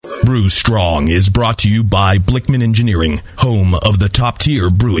Brew Strong is brought to you by Blickman Engineering, home of the top-tier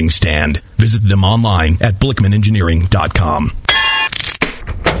brewing stand. Visit them online at blickmanengineering.com.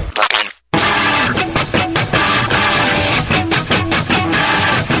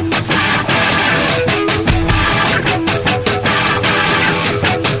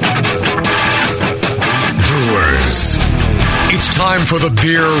 It's time for the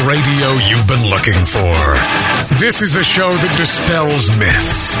beer radio you've been looking for. This is the show that dispels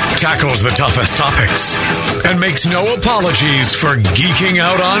myths, tackles the toughest topics, and makes no apologies for geeking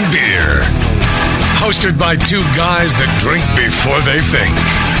out on beer. Hosted by two guys that drink before they think,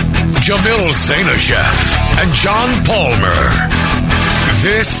 Jamil Zainashev and John Palmer.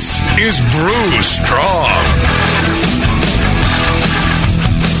 This is Brew Strong.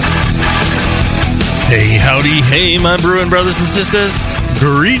 Hey, howdy, hey, my brewing brothers and sisters.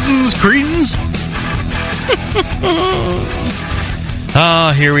 Greetings.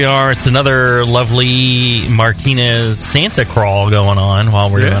 Here we are. It's another lovely Martinez Santa crawl going on while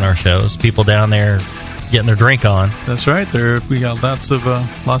we're doing our shows. People down there getting their drink on. That's right. We got lots of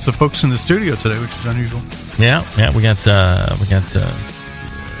folks in the studio today, which is unusual. Yeah. We got the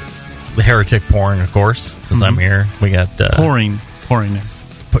heretic pouring, of course, because I'm here. We got pouring.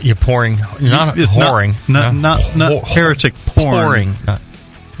 You're pouring, not whoring. Not heretic porn.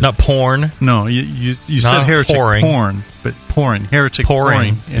 Not porn. No, you said heretic whoring. porn, but pouring. Heretic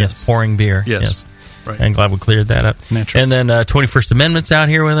pouring. Yes, pouring beer. Yes. Right. I'm glad we cleared that up. Naturally. And then 21st Amendment's out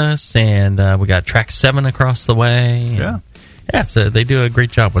here with us, and we got Track 7 across the way. Yeah. They do a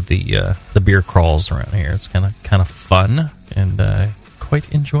great job with the beer crawls around here. It's kind of fun and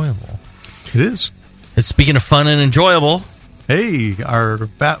quite enjoyable. It is. And speaking of fun and enjoyable... Hey, our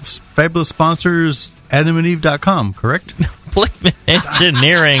fabulous sponsors, adamandeve.com, correct? Blickman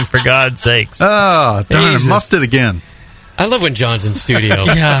Engineering, for God's sakes. Oh, darn it, muffed it again. I love when John's in studio.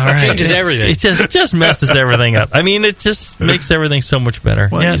 Yeah, right. It changes everything. It just messes everything up. I mean, it just makes everything so much better.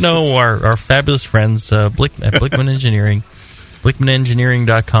 Well, our fabulous friends at Blickman Engineering,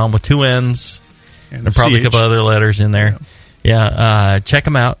 blickmanengineering.com with two N's, and probably a couple other letters in there. Yeah, check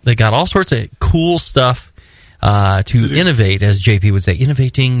them out. They got all sorts of cool stuff. To innovate, as JP would say,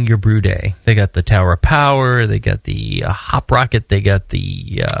 innovating your brew day. They got the Tower of Power, they got the Hop Rocket, they got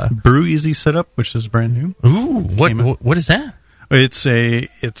the Brew Easy setup, which is brand new. Ooh, what is that? It's a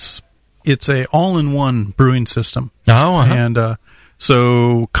all-in-one brewing system. Oh, and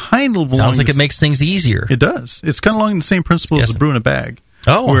so kind of sounds like it makes things easier. It does. It's kind of along the same principle as the brew in a bag.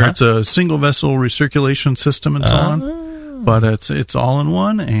 Oh, where it's a single vessel recirculation system and so on. But it's all in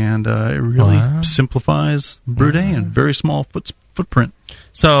one, and it really simplifies brew day in very small footprint.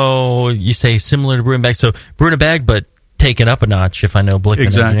 So you say similar to brew in a bag. So brew in a bag, but taken up a notch. If I know Blickman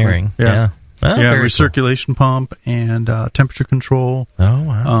Engineering, recirculation pump and temperature control. Oh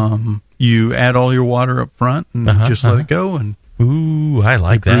wow! You add all your water up front and just let it go, and ooh, I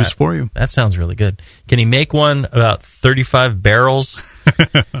like that. Brews for you. That sounds really good. Can he make one about 35 barrels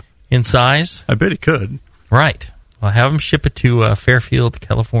in size? I bet he could. Right. I'll have them ship it to Fairfield,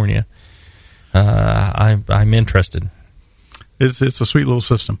 California. I'm interested. It's a sweet little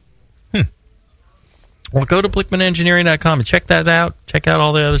system. Well, go to blickmanengineering.com and check that out. Check out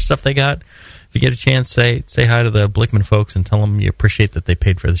all the other stuff they got. If you get a chance, say hi to the Blickman folks and tell them you appreciate that they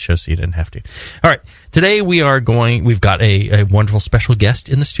paid for the show so you didn't have to. All right. Today we've got a wonderful special guest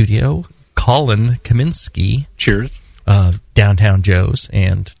in the studio, Colin Kaminsky. Cheers. Of Downtown Joe's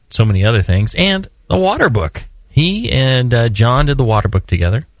and so many other things. And the Water Book. He and John did the Water Book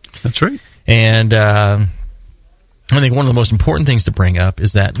together. That's right. And I think one of the most important things to bring up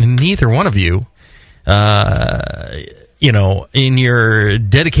is that neither one of you, in your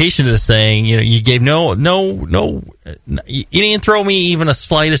dedication to this thing, you gave no, you didn't throw me even a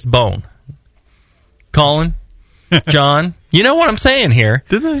slightest bone. Colin, John, you know what I'm saying here.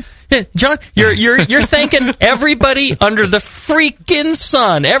 Didn't I? Yeah, John, you're thanking everybody under the freaking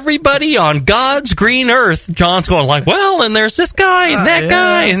sun, everybody on God's green earth. John's going like, well, and there's this guy and that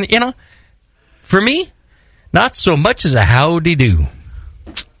guy, and for me, not so much as a howdy do.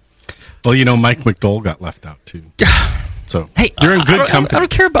 Well, Mike McDowell got left out too. So hey, you're in good company. I don't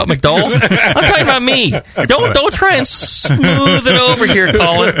care about McDowell. I'm talking about me. Don't try and smooth it over here,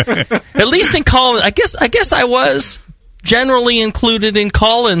 Colin. At least in Colin, I guess I was generally included in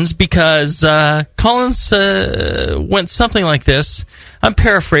Collins because Collins went something like this. I'm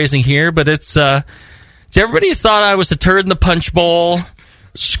paraphrasing here, but it's everybody thought I was a turd in the punch bowl.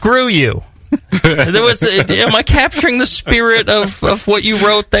 Screw you. Am I capturing the spirit of what you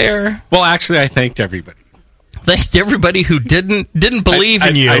wrote there? Well, actually, I thanked everybody. thanked everybody who didn't believe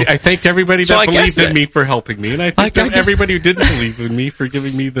in you. I thanked everybody So that I guess believed in me for helping me, and I thanked everybody who didn't believe in me for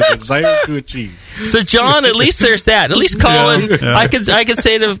giving me the desire to achieve. So, John, at least there's that. At least Colin, I could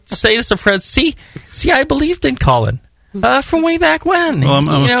say to some friends, see, I believed in Colin from way back when. Well, I'm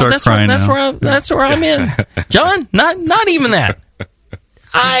going to start crying now. That's where I'm in. John, not even that.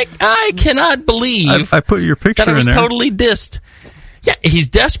 I cannot believe I put your picture that I was in there. totally dissed. Yeah, he's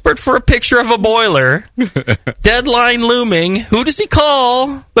desperate for a picture of a boiler. Deadline looming. Who does he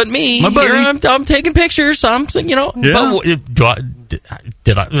call but me? My buddy. Here I'm taking pictures. I'm, Yeah. But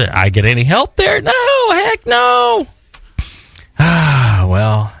did I get any help there? No, heck no.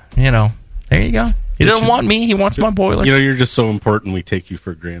 Well, there you go. He doesn't want me. He wants my boiler. You're just so important. We take you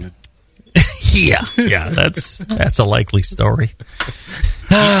for granted. Yeah, that's a likely story.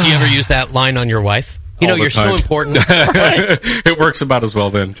 Do you ever use that line on your wife? You're so important. It works about as well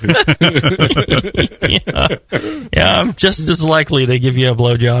then, too. Yeah, I'm just as likely to give you a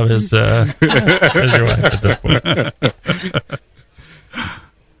blowjob as your wife at this point.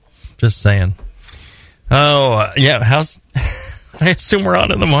 Just saying. Oh, yeah, I assume we're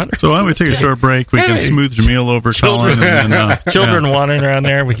on in the morning. So why don't we take a short break? We can smooth Jamil over, Colin. And Children wandering around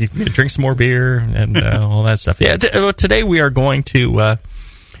there. We can drink some more beer and all that stuff. Yeah, today we are going to...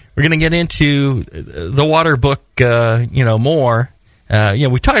 we're going to get into the water book, more.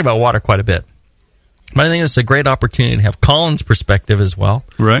 We talked about water quite a bit. But I think it's a great opportunity to have Colin's perspective as well.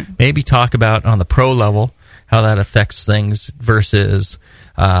 Right. Maybe talk about on the pro level how that affects things versus,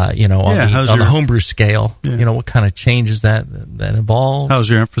 on the homebrew scale. Yeah. What kind of changes that involves. How's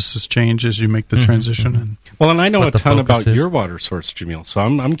your emphasis change as you make the transition? Mm-hmm. Well, and I know a ton about is. your water source, Jamil, so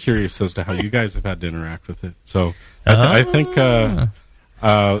I'm curious as to how you guys have had to interact with it. So I think...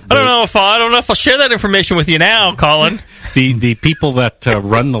 I don't know if I'll share that information with you now, Colin. The people that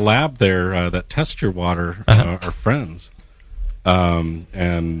run the lab there that test your water are friends,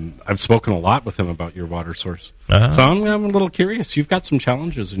 and I've spoken a lot with them about your water source. So I'm a little curious. You've got some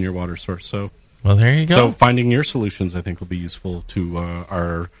challenges in your water source, so there you go. So finding your solutions, I think, will be useful to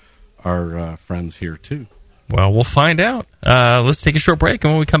our friends here too. Well, we'll find out. Let's take a short break,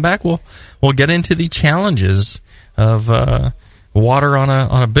 and when we come back, we'll get into the challenges of water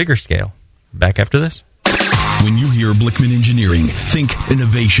on a bigger scale. Back after this. When you hear Blickman Engineering, think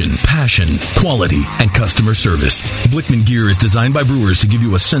innovation, passion, quality, and customer service. Blickman gear is designed by brewers to give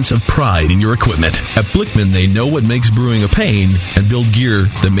you a sense of pride in your equipment. At Blickman, they know what makes brewing a pain and build gear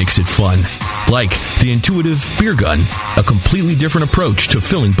that makes it fun. Like the intuitive beer gun, a completely different approach to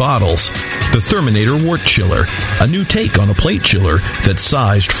filling bottles. The Therminator Wort Chiller, a new take on a plate chiller that's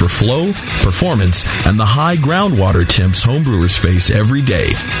sized for flow, performance, and the high groundwater temps homebrewers face every day.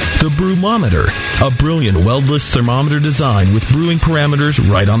 The Brewmometer, a brilliant weldless thermometer design with brewing parameters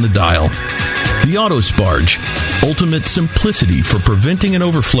right on the dial. The Autosparge, ultimate simplicity for preventing an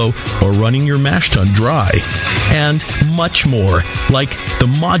overflow or running your mash tun dry. And much more, like the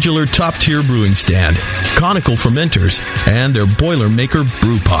modular top-tier brewing stand, conical fermenters, and their Boilermaker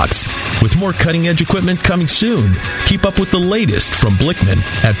brew pots. With more cutting-edge equipment coming soon, keep up with the latest from Blickman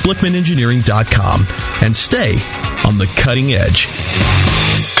at blickmanengineering.com and stay on the cutting edge.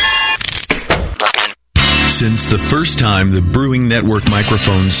 Since the first time the Brewing Network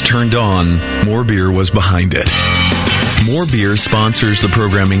microphones turned on, More Beer was behind it. More Beer sponsors the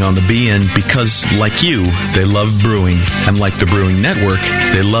programming on the BN because, like you, they love brewing. And like the Brewing Network,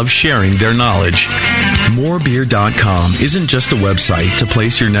 they love sharing their knowledge. Morebeer.com isn't just a website to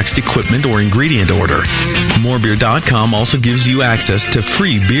place your next equipment or ingredient order. Morebeer.com also gives you access to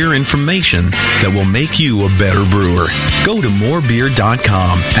free beer information that will make you a better brewer. Go to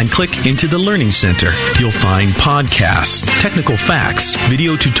morebeer.com and click into the Learning Center. You'll find podcasts, technical facts,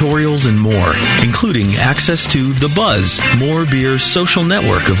 video tutorials, and more, including access to The Buzz, More Beer's social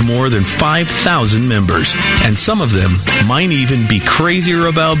network of more than 5,000 members. And some of them might even be crazier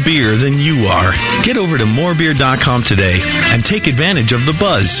about beer than you are. Get over to morebeer.com today and take advantage of The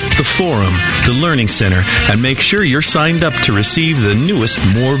Buzz, the forum, the Learning Center, and make sure you're signed up to receive the newest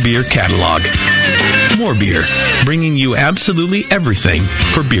More Beer catalog. More Beer, bringing you absolutely everything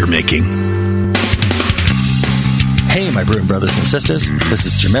for beer making. Hey, my brewing brothers and sisters, this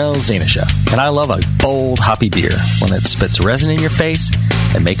is Jamel Zainashev, and I love a bold, hoppy beer, one that spits resin in your face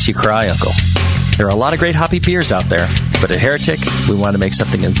and makes you cry uncle. There are a lot of great hoppy beers out there, but at Heretic, we want to make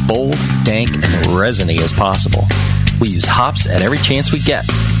something as bold, dank, and resiny as possible. We use hops at every chance we get,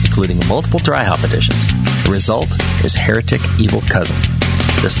 including multiple dry hop additions. The result is Heretic Evil Cousin.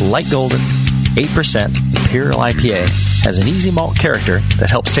 This light golden, 8% Imperial IPA has an easy malt character that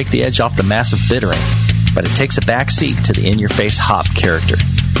helps take the edge off the massive bittering, but it takes a back seat to the in-your-face hop character.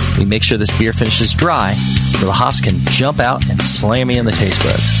 We make sure this beer finishes dry so the hops can jump out and slam you in the taste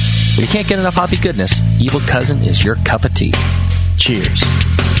buds. If you can't get enough hoppy goodness, Evil Cousin is your cup of tea. Cheers.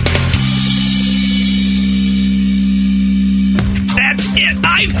 That's it.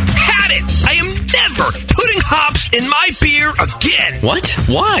 I've had it. I am never putting hops in my beer again. What?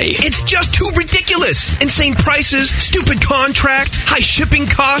 Why? It's just too ridiculous. Insane prices, stupid contracts, high shipping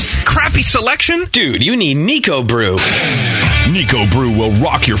costs, crappy selection. Dude, you need Nico Brew. Nico Brew will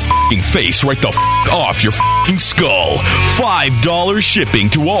rock your f***ing face right the f*** off your f***ing skull. $5 shipping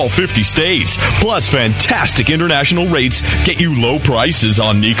to all 50 states. Plus fantastic international rates get you low prices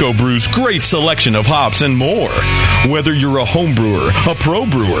on Nico Brew's great selection of hops and more. Whether you're a home brewer, a pro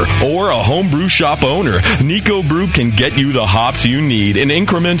brewer, or a homebrew shop owner, Nico Brew can get you the hops you need in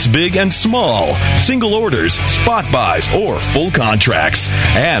increments big and small. Single orders, spot buys, or full contracts.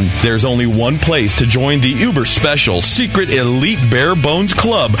 And there's only one place to join the uber special secret elite bare bones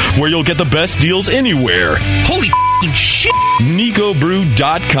club where you'll get the best deals anywhere. Holy shit!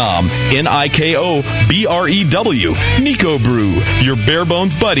 NicoBrew.com. NIKOBREW. Nico Brew, your bare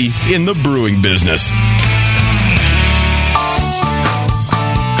bones buddy in the brewing business.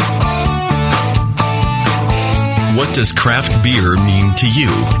 What does craft beer mean to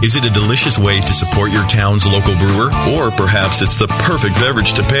you? Is it a delicious way to support your town's local brewer? Or perhaps it's the perfect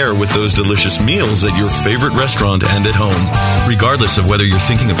beverage to pair with those delicious meals at your favorite restaurant and at home. Regardless of whether you're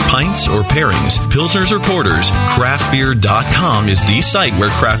thinking of pints or pairings, pilsners or porters, craftbeer.com is the site where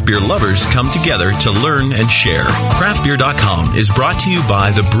craft beer lovers come together to learn and share. Craftbeer.com is brought to you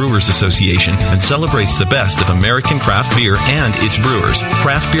by the Brewers Association and celebrates the best of American craft beer and its brewers.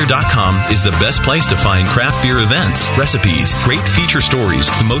 Craftbeer.com is the best place to find craft beer events, recipes, great feature stories,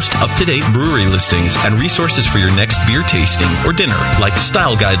 the most up-to-date brewery listings, and resources for your next beer tasting or dinner, like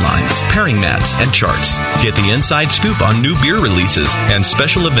style guidelines, pairing mats, and charts. Get the inside scoop on new beer releases and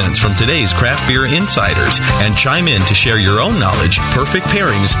special events from today's craft beer insiders, and chime in to share your own knowledge, perfect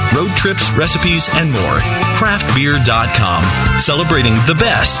pairings, road trips, recipes, and more. Craftbeer.com, celebrating the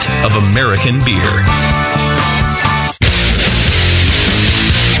best of American beer.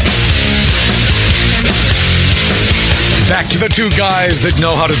 Back to the two guys that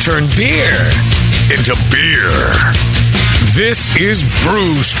know how to turn beer into beer. This is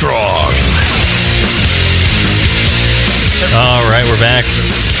Brew Strong. All right, we're back.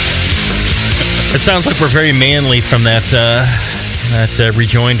 It sounds like we're very manly from that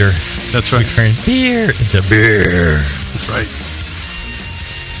rejoinder. That's right. We turn beer into beer. That's right.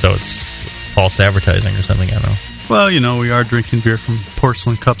 So it's false advertising or something, I don't know. Well, you know, we are drinking beer from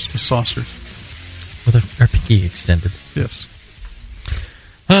porcelain cups with saucers. With our pinky extended. Yes.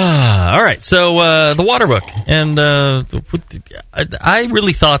 All right, so the water book. And I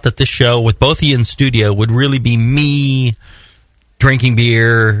really thought that this show, with both of you in studio, would really be me drinking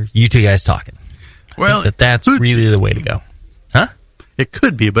beer, you two guys talking. Well, that's really the way to go. Huh? It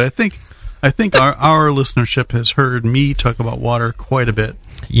could be, but I think our listenership has heard me talk about water quite a bit.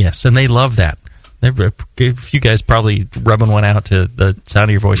 Yes, and they love that. A few guys probably rubbing one out to the sound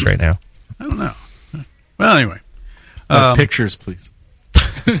of your voice right now. I don't know. Well, anyway. Pictures, please.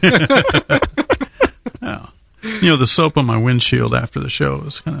 Oh. You know, the soap on my windshield after the show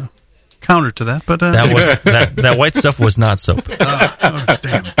was kind of counter to that, but that white stuff was not soap.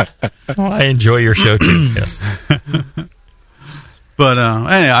 Damn. Well, I enjoy your show too. Yes. But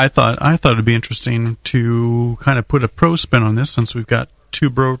anyway, I thought it'd be interesting to kind of put a pro spin on this, since we've got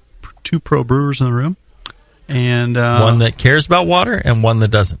two pro brewers in the room, and one that cares about water and one that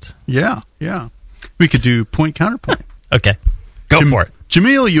doesn't. Yeah. We could do point counterpoint. Okay, go for it,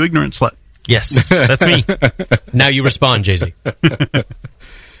 Jamil. You ignorant slut. Yes, that's me. Now you respond, Jay-Z.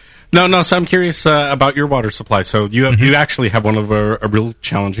 No. So I'm curious about your water supply. So you actually have one of a real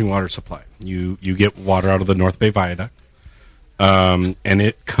challenging water supply. You get water out of the North Bay Viaduct, and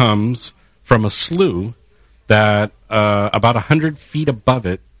it comes from a slough that about 100 feet above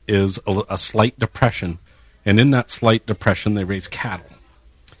it is a slight depression, and in that slight depression they raise cattle,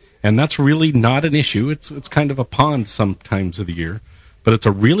 and that's really not an issue. It's kind of a pond sometimes of the year, but it's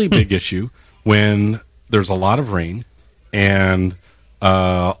a really big issue when there's a lot of rain and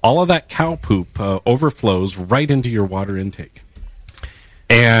all of that cow poop overflows right into your water intake,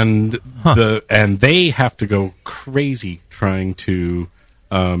 and they have to go crazy trying to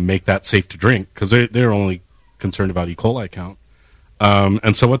make that safe to drink, because they're only concerned about E. coli count.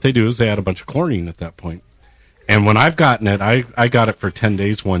 And so what they do is they add a bunch of chlorine at that point. And when I've gotten it, I got it for 10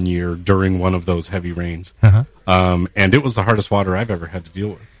 days one year during one of those heavy rains. And it was the hardest water I've ever had to deal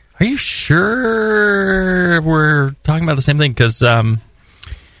with. Are you sure we're talking about the same thing? Because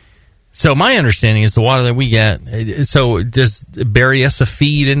So my understanding is the water that we get. So does Berryessa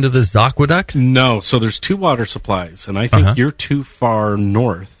feed into this aqueduct? No. So there's two water supplies, and I think you're too far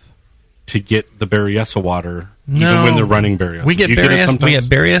north to get the Berryessa water, even when they're running Berryessa. We get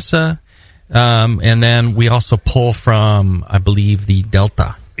Berryessa, and then we also pull from, I believe, the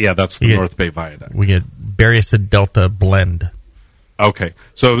Delta. Yeah, that's the North Bay Viaduct. We get Berryessa Delta blend. Okay,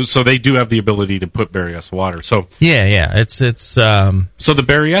 so they do have the ability to put Berryessa water. So it's so the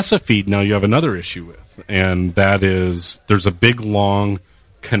Berryessa feed. Now you have another issue with, and that is there's a big long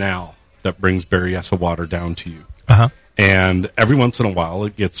canal that brings Berryessa water down to you, and every once in a while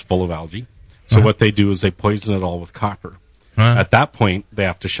it gets full of algae. So what they do is they poison it all with copper. At that point, they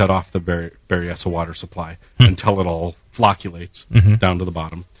have to shut off the Berryessa water supply until it all flocculates down to the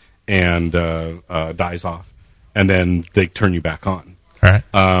bottom and dies off. And then they turn you back on. Right.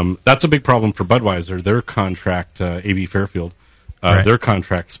 That's a big problem for Budweiser. Their contract, AB Fairfield, their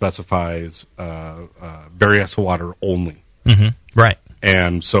contract specifies Berryessa water only. Right.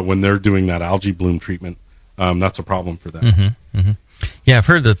 And so when they're doing that algae bloom treatment, that's a problem for them. Yeah, I've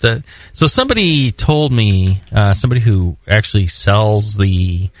heard that. So somebody told me, somebody who actually sells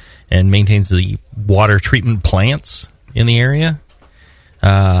and maintains the water treatment plants in the area,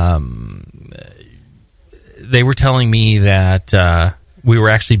 they were telling me that we were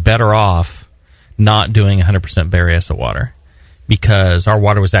actually better off not doing 100% Berryessa water because our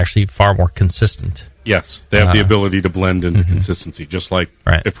water was actually far more consistent. Yes, they have the ability to blend into consistency, just like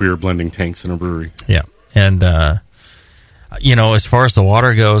if we were blending tanks in a brewery. Yeah, and as far as the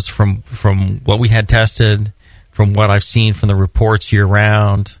water goes, from what we had tested, from what I've seen from the reports year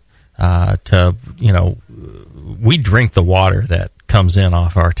round, to we drink the water that comes in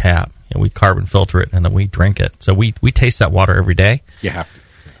off our tap. We carbon filter it and then we drink it. So we taste that water every day. You have to.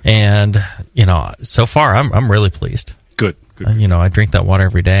 And so far I'm really pleased. Good. I drink that water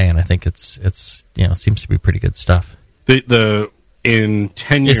every day, and I think it's seems to be pretty good stuff. In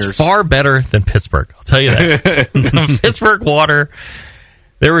 10 years, it's far better than Pittsburgh. I'll tell you that. Pittsburgh water.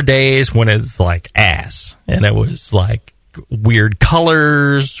 There were days when it's like ass, and it was like weird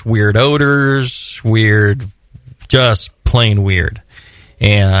colors, weird odors, just plain weird.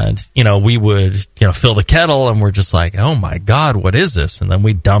 And, we would, fill the kettle and we're just like, oh my God, what is this? And then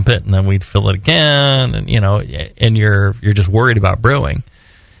we'd dump it and then we'd fill it again. And, and you're just worried about brewing.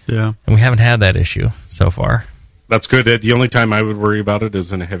 Yeah. And we haven't had that issue so far. That's good. The only time I would worry about it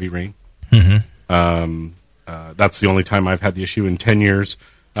is in a heavy rain. That's the only time I've had the issue. In 10 years,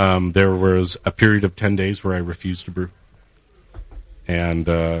 there was a period of 10 days where I refused to brew. And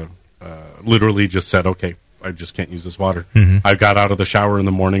literally just said, okay, I just can't use this water. I got out of the shower in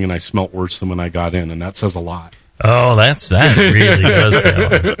the morning and I smelt worse than when I got in, and that says a lot. Oh, that really does say a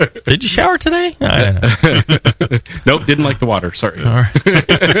lot. Did you shower today? I don't know. Nope, didn't like the water. Sorry. All right.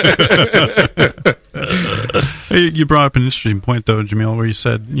 You brought up an interesting point, though, Jamil, where you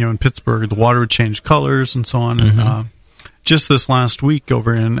said, in Pittsburgh, the water would change colors and so on. And just this last week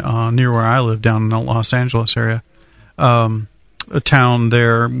over in near where I live, down in the Los Angeles area, a town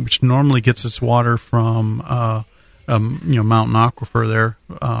there which normally gets its water from mountain aquifer there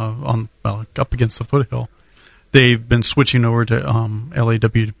up against the foothill. They've been switching over to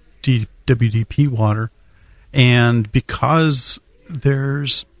LAWDP water, and because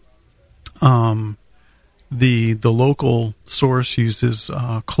there's the local source uses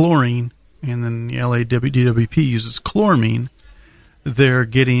chlorine, and then the LAWDP uses chloramine, they're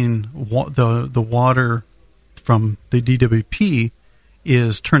getting the water from the DWP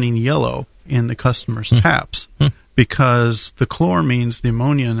is turning yellow in the customer's taps because the chloramines, the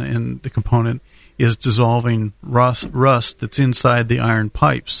ammonia in the component, is dissolving rust that's inside the iron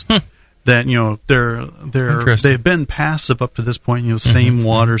pipes. That they've been passive up to this point. Same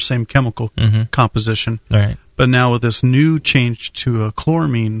water, same chemical composition. Right. But now with this new change to a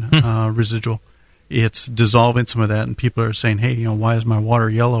chloramine residual, it's dissolving some of that, and people are saying, "Hey, why is my water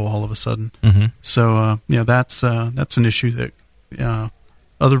yellow all of a sudden?" So, that's an issue that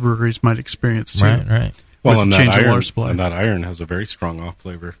other breweries might experience too. Right. Well, and that iron has a very strong off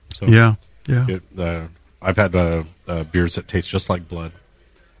flavor. So yeah. I've had beers that taste just like blood.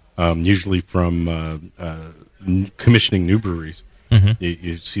 Usually from commissioning new breweries,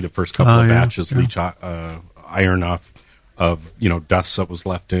 you see the first couple of batches leach iron off of dust that was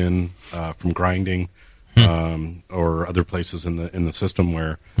left in from grinding, or other places in the system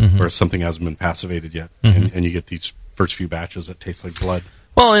where something hasn't been passivated yet, and you get these first few batches that taste like blood.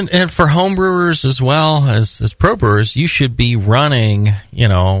 Well, and for home brewers as well as pro brewers, you should be running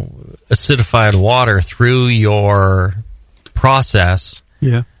acidified water through your process.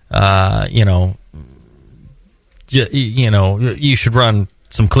 Yeah. You should run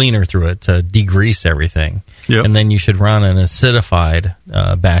some cleaner through it to degrease everything. Yep. And then you should run an acidified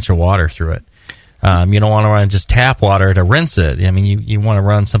batch of water through it. You don't want to run just tap water to rinse it. I mean, you want to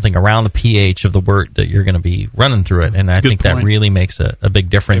run something around the pH of the wort that you're going to be running through it. And I think that really makes a big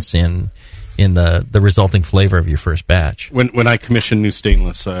difference in the resulting flavor of your first batch. When I commission new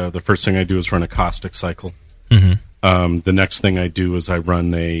stainless, the first thing I do is run a caustic cycle. Mm-hmm. The next thing I do is I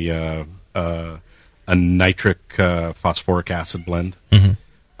run a nitric phosphoric acid blend.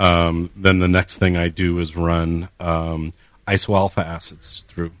 Mm-hmm. Then the next thing I do is run isoalpha acids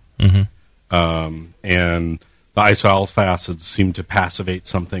through. Mm-hmm. And the isoalpha acids seem to passivate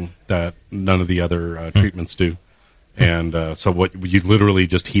something that none of the other treatments do. And so what you literally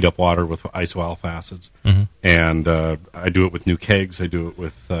just heat up water with isoalpha acids. Mm-hmm. And I do it with new kegs. I do it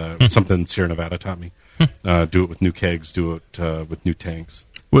with something Sierra Nevada taught me. Do it with new kegs. Do it with new tanks.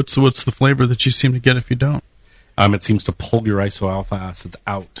 What's the flavor that you seem to get if you don't? It seems to pull your isoalpha acids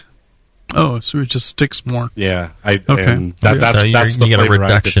out. Oh, so it just sticks more. Yeah. Okay. And that's so the you get a flavor I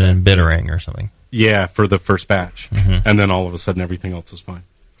reduction get. in bittering or something. Yeah, for the first batch. Mm-hmm. And then all of a sudden everything else is fine.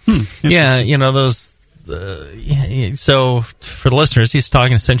 Yeah, those. So for the listeners, he's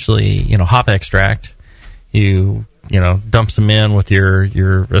talking essentially, hop extract. You dump some in with your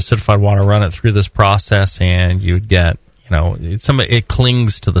acidified water, run it through this process, and you'd get it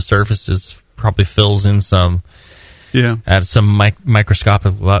clings to the surfaces, probably fills in some. Yeah. At some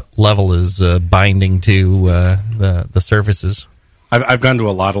microscopic level is binding to the surfaces. I've gone to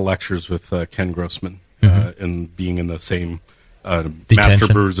a lot of lectures with Ken Grossman, and being in the same Master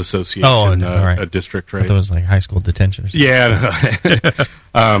Brewers Association right. district, right? I thought it was like high school detention. Yeah.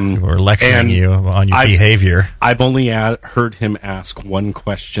 We're lecturing you on your behavior. I've only heard him ask one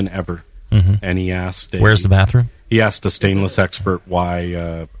question ever, and he asked... Where's the bathroom? He asked a stainless expert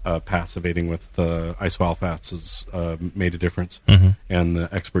why passivating with isoalpha acids made a difference, and the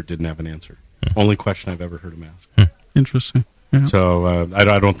expert didn't have an answer. Only question I've ever heard him ask. Interesting. Yeah. So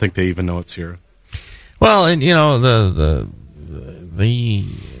I don't think they even know it's Sierra. Well, and the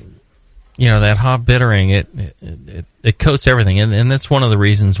that hop bittering it coats everything, and that's one of the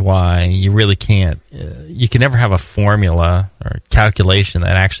reasons why you really can't. You can never have a formula or calculation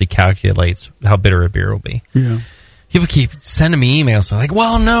that actually calculates how bitter a beer will be. Yeah. People keep sending me emails like,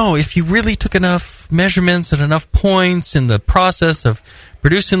 well, no, if you really took enough measurements at enough points in the process of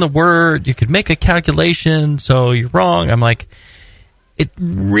producing the wort, you could make a calculation, so you're wrong. I'm like, it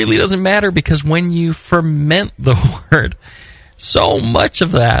really doesn't matter, because when you ferment the wort, so much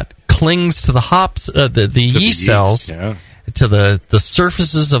of that clings to the hops, the yeast cells, to the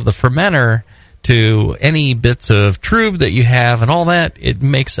surfaces of the fermenter, to any bits of trub that you have and all that. It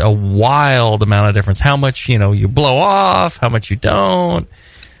makes a wild amount of difference. How much, you blow off, how much you don't.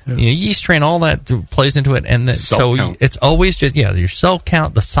 Yeah. Yeast strain, all that plays into it. And so it's always just, your cell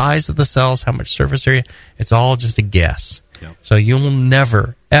count, the size of the cells, how much surface area, it's all just a guess. Yep. So you will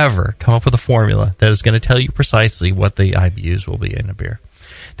never, ever come up with a formula that is going to tell you precisely what the IBUs will be in a beer.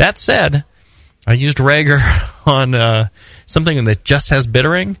 That said, I used Rager on something that just has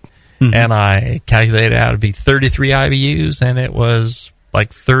bittering, and I calculated out to be 33 IBUs, and it was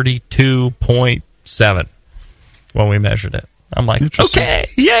like 32.7 when we measured it. I'm like, okay,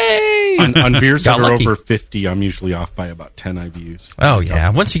 yay! On beers that are over 50, I'm usually off by about 10 IBUs. Oh,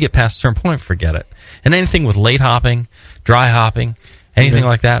 yeah. Once you get past a certain point, forget it. And anything with late hopping, dry hopping, anything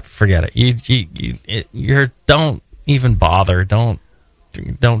like that, forget it. You don't even bother. Don't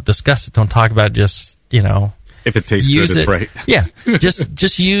discuss it. Don't talk about it. Just, if it tastes good, it's right. Yeah.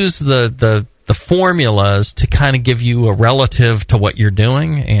 Just use the formulas to kind of give you a relative to what you're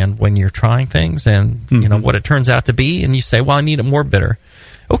doing and when you're trying things and what it turns out to be, and you say, well, I need it more bitter.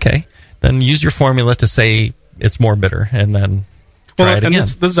 Okay. Then use your formula to say it's more bitter, and then try it again.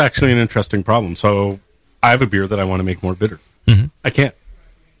 This is actually an interesting problem. So I have a beer that I want to make more bitter. I can't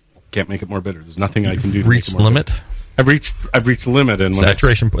make it more bitter. There's nothing I can do to reach make it more limit. Bitter. I've reached limit, and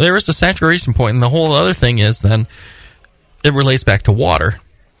saturation. There is a saturation point, and the whole other thing is then it relates back to water.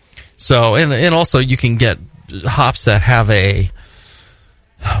 So and also you can get hops that have a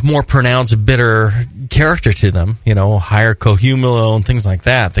more pronounced bitter character to them, higher cohumulo and things like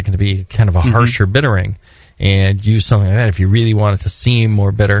that. That can be kind of a harsher bittering, and use something like that if you really want it to seem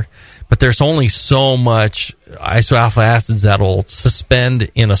more bitter. But there's only so much isoalpha acids that'll suspend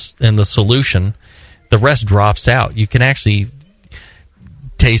in the solution. The rest drops out. You can actually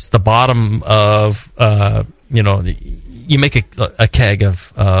taste the bottom of, you make a keg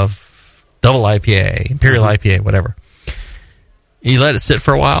of double IPA, Imperial IPA, whatever. You let it sit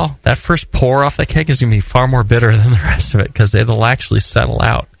for a while. That first pour off that keg is going to be far more bitter than the rest of it, because it'll actually settle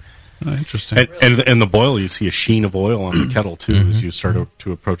out. Interesting. And the boil, you see a sheen of oil on the kettle too as you start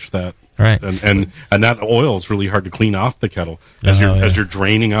to approach that. Right. And that oil is really hard to clean off the kettle. As you're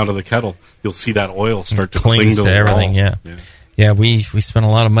draining out of the kettle, you'll see that oil start to cling to everything. Yeah. We spend a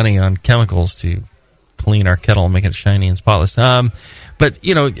lot of money on chemicals to clean our kettle and make it shiny and spotless. But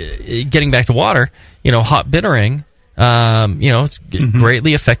getting back to water, hot bittering, it's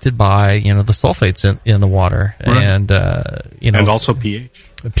greatly affected by the sulfates in the water, right. and and also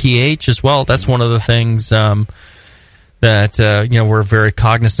pH as well. That's one of the things that we're very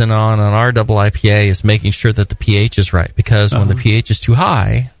cognizant on our double IPA is making sure that the pH is right, because when the pH is too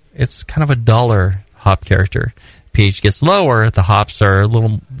high, it's kind of a duller hop character. pH gets lower, the hops are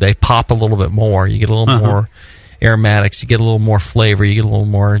they pop a little bit more. You get a little more aromatics, you get a little more flavor, you get a little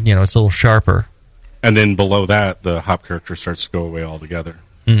more, it's a little sharper. And then below that, the hop character starts to go away altogether.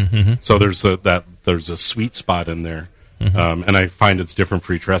 Mm-hmm. So there's a sweet spot in there, and I find it's different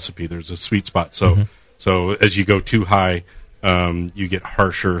for each recipe. There's a sweet spot. So so as you go too high, you get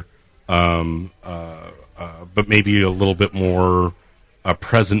harsher, but maybe a little bit more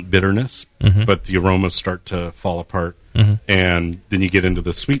present bitterness. But the aromas start to fall apart, and then you get into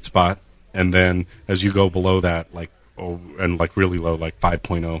the sweet spot. And then as you go below that, and really low, like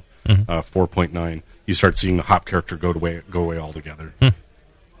 5.0, 4.9, you start seeing the hop character go away altogether.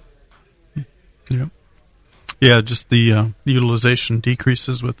 Yeah, just the utilization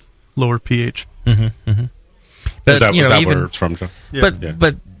decreases with lower pH. But is that where it's from, Joe?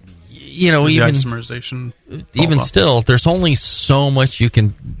 But even isomerization, even still, there's only so much you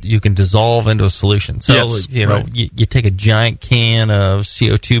can dissolve into a solution. So you take a giant can of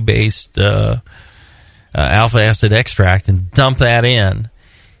CO2 based alpha acid extract and dump that in.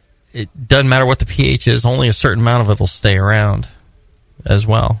 It doesn't matter what the pH is; only a certain amount of it will stay around, as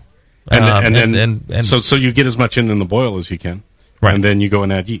well. So you get as much in the boil as you can, right? And then you go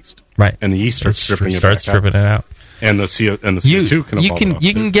and add yeast, right? And the yeast starts stripping it out. And the CO2 can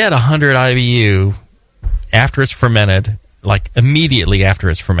you can get 100 IBU after it's fermented, like immediately after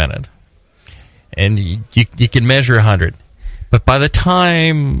it's fermented, and you can measure 100. But by the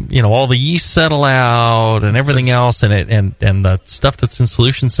time all the yeast settle out and everything else, and the stuff that's in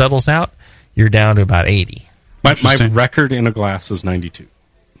solution settles out, you're down to about 80. My record in a glass is 92.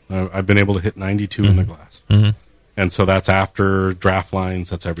 I've been able to hit 92 in the glass, and so that's after draft lines.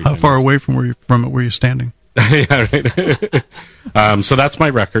 That's everything. How far away from it were you standing? Yeah, right. So that's my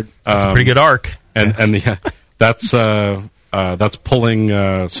record. That's a pretty good arc, that's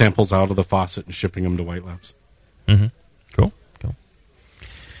pulling samples out of the faucet and shipping them to White Labs. Cool.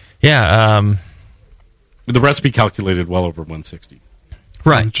 Yeah. The recipe calculated well over 160.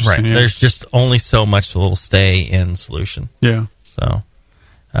 Right. Yeah. There's just only so much that will stay in solution. Yeah. So,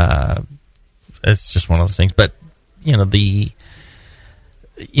 it's just one of those things. But the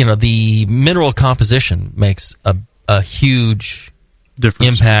mineral composition makes a huge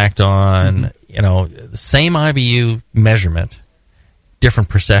difference impact on the same IBU measurement, different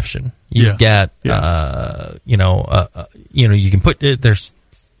perception. You get you can put there's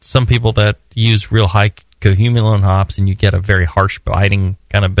some people that use real high cohumulone hops, and you get a very harsh, biting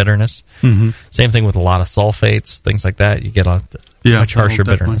kind of bitterness. Same thing with a lot of sulfates, things like that. You get a much harsher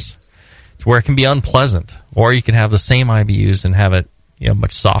bitterness, to where it can be unpleasant. Or you can have the same IBUs and have it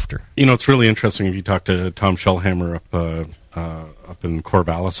much softer. It's really interesting if you talk to Tom Shellhammer up in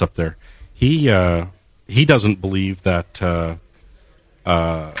Corvallis up there. He doesn't believe that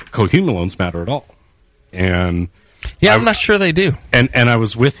cohumulones matter at all. And I'm not sure they do. And I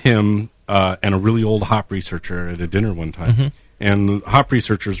was with him and a really old hop researcher at a dinner one time. And the hop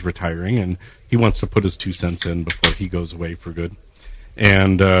researcher's retiring, and he wants to put his 2 cents in before he goes away for good.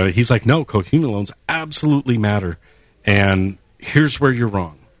 And he's like, no, cohumulones absolutely matter. And here's where you're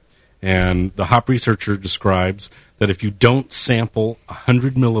wrong. And the hop researcher describes that if you don't sample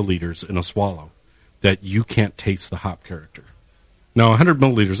 100 milliliters in a swallow, that you can't taste the hop character. Now, 100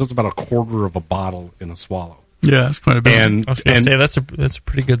 milliliters, that's about a quarter of a bottle in a swallow. Yeah, that's quite a bit. And I was going to say, that's a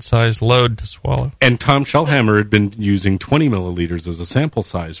pretty good size load to swallow. And Tom Shellhammer had been using 20 milliliters as a sample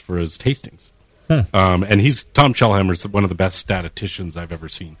size for his tastings. And Tom Shellhammer's one of the best statisticians I've ever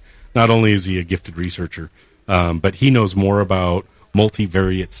seen. Not only is he a gifted researcher, but he knows more about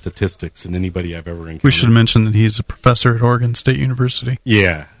multivariate statistics than anybody I've ever encountered. We should mention that he's a professor at Oregon State University.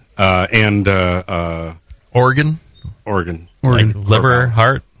 Yeah. Oregon? Like liver,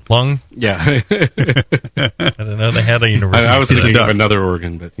 heart, lung? Yeah. I didn't know they had a university. I was thinking of another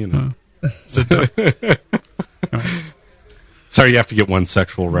organ, but Sorry, you have to get one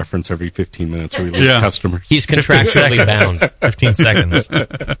sexual reference every 15 minutes or we lose customers. He's contractually bound. 15 seconds.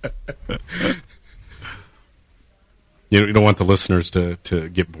 You don't want the listeners to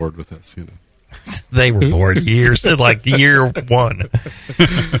get bored with this, you know. They were bored year one.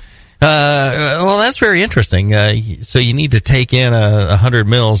 Well, that's very interesting. So you need to take in 100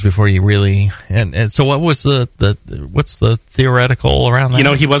 mils before you really. And so, what was what's the theoretical around that? You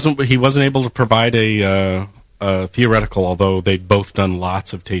know, he wasn't able to provide a theoretical, although they'd both done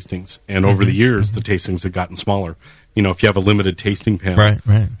lots of tastings, and over the years the tastings had gotten smaller. You know, if you have a limited tasting panel,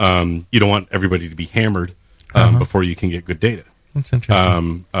 right. You don't want everybody to be hammered before you can get good data. That's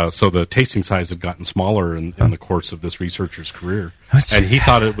interesting. So the tasting size had gotten smaller in the course of this researcher's career, and he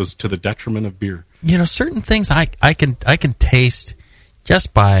thought it was to the detriment of beer. You know, certain things I can taste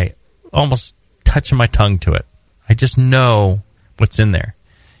just by almost touching my tongue to it. I just know what's in there.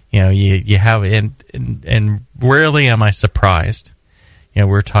 You know, you have and rarely am I surprised. You know,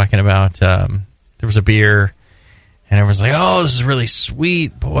 we were talking about there was a beer, and everyone's like, "Oh, this is really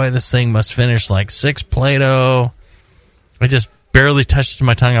sweet. Boy, this thing must finish like 6 Plato." I just barely touched it to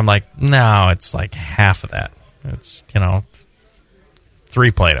my tongue. I'm like, no, it's like half of that. It's,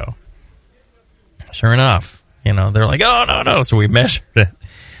 3 Plato. Sure enough, they're like, oh, no. So we measured it.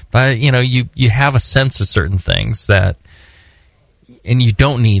 But, you have a sense of certain things that, and you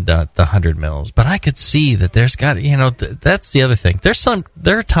don't need the 100 mils. But I could see that there's got, that's the other thing.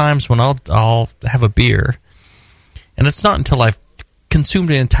 There are times when I'll have a beer, and it's not until I've consumed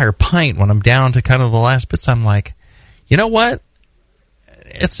an entire pint when I'm down to kind of the last bits, I'm like, you know what?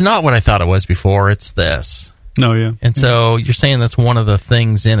 It's not what I thought it was before. It's this. No, yeah. And so you're saying that's one of the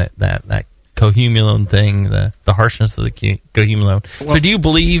things in it, that cohumulone thing, the harshness of the cohumulone. So do you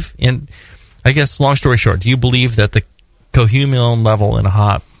believe in, I guess, long story short, do you believe that the cohumulone level in a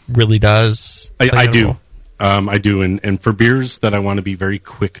hop really does? I do. I do. And for beers that I want to be very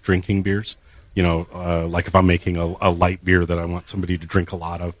quick drinking beers, like if I'm making a light beer that I want somebody to drink a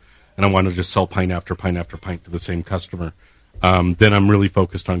lot of, and I want to just sell pint after pint after pint to the same customer, then I'm really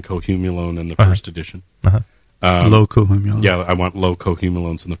focused on cohumulone in the first edition. Low cohumulone. Yeah, I want low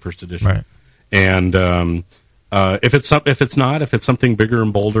cohumulones in the first edition. Right. And if it's something bigger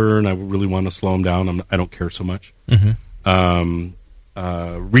and bolder, and I really want to slow them down, I don't care so much.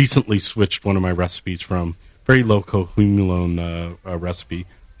 Recently switched one of my recipes from very low cohumulone recipe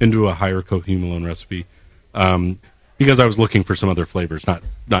into a higher cohumulone recipe. Because I was looking for some other flavors,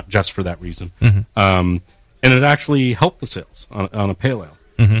 not just for that reason. And it actually helped the sales on a pale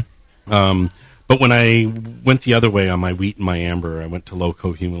ale. But when I went the other way on my wheat and my amber, I went to low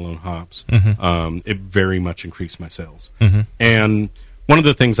cohumulone hops. It very much increased my sales. And one of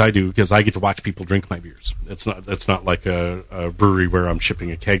the things I do, because I get to watch people drink my beers, it's not like a brewery where I'm shipping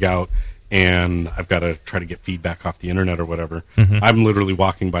a keg out and I've got to try to get feedback off the internet or whatever. I'm literally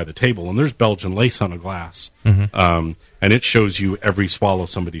walking by the table, and there's Belgian lace on a glass, and it shows you every swallow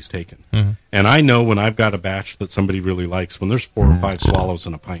somebody's taken. And I know when I've got a batch that somebody really likes when there's 4 or 5 swallows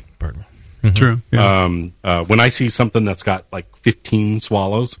in a pint. True. Yeah. When I see something that's got like 15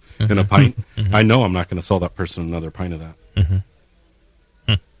 swallows in a pint, I know I'm not going to sell that person another pint of that.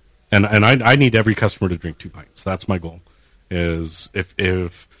 And I need every customer to drink 2 pints. That's my goal. Is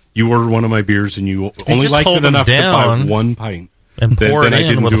if you order one of my beers and you only liked it enough to buy 1 pint and pour it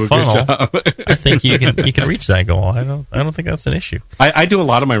in with a funnel, good job. I think you can reach that goal. I don't think that's an issue. I do a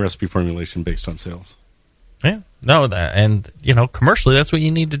lot of my recipe formulation based on sales. Yeah, no, commercially that's what you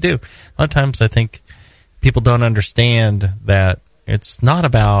need to do. A lot of times I think people don't understand that it's not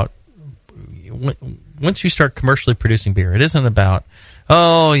about, once you start commercially producing beer, it isn't about,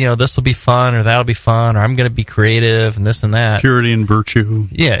 this will be fun or that'll be fun or I'm going to be creative and this and that. Purity and virtue.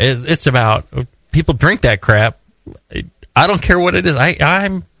 Yeah, it's about, people drink that crap. I don't care what it is.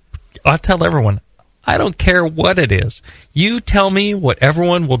 I tell everyone, I don't care what it is. You tell me what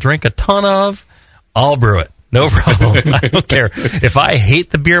everyone will drink a ton of, I'll brew it. No problem. I don't care. If I hate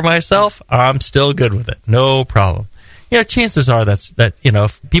the beer myself, I'm still good with it. No problem. Chances are that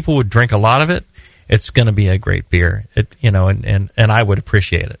if people would drink a lot of it, it's going to be a great beer. And I would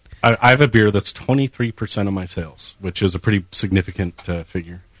appreciate it. I have a beer that's 23% of my sales, which is a pretty significant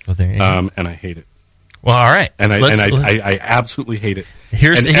figure. Well, there you go. And I hate it. Well, all right. And I absolutely hate it.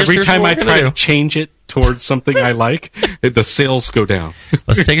 Every time I try to change it towards something I like, the sales go down.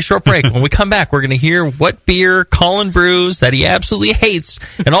 Let's take a short break. When we come back, we're going to hear what beer Colin brews that he absolutely hates,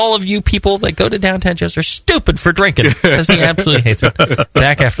 and all of you people that go to downtown Chester are stupid for drinking because he absolutely hates it.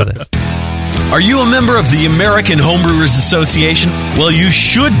 Back after this. Are you a member of the American Homebrewers Association? Well, you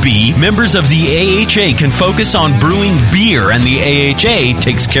should be. Members of the AHA can focus on brewing beer, and the AHA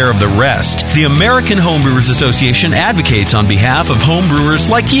takes care of the rest. The American Homebrewers Association advocates on behalf of homebrewers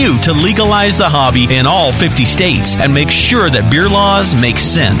like you to legalize the hobby in all 50 states and make sure that beer laws make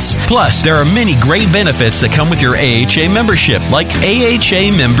sense. Plus, there are many great benefits that come with your AHA membership, like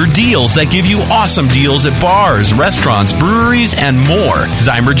AHA member deals that give you awesome deals at bars, restaurants, breweries, and more.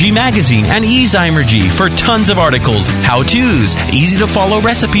 Zymergy Magazine and eZymergy for tons of articles, how-tos, easy-to-follow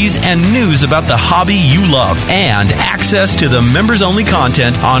recipes, and news about the hobby you love, and access to the members-only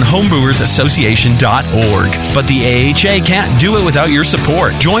content on homebrewersassociation.org. But the AHA can't do it without your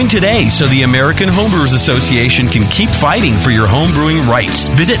support. Join today so the American Homebrewers Association can keep fighting for your homebrewing rights.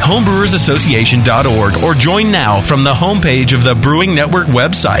 Visit homebrewersassociation.org or join now from the homepage of the Brewing Network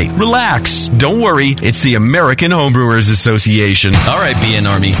website. Relax. Don't worry. It's the American Homebrewers Association. All right, BN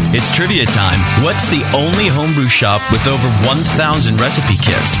Army. It's trivia time. What's the only homebrew shop with over 1,000 recipe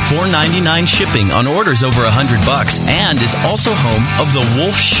kits, $4.99 shipping on orders over $100, and is also home of the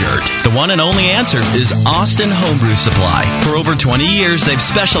Wolf shirt? The one and only answer is Austin Homebrew Supply. For over 20 years, they've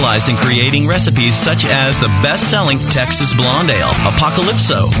specialized in creating recipes such as the best-selling Texas Blonde Ale,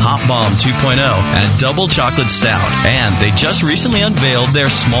 Apocalypso, Hop Bomb 2.0, and Double Chocolate Stout. And they just recently unveiled their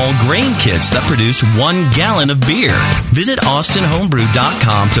small grain kits that produce 1 gallon of beer. Visit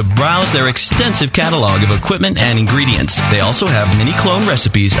austinhomebrew.com to browse their extensive catalog of equipment and ingredients. They also have mini clone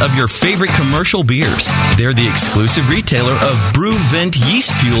recipes of your favorite commercial beers. They're the exclusive retailer of Brew Vent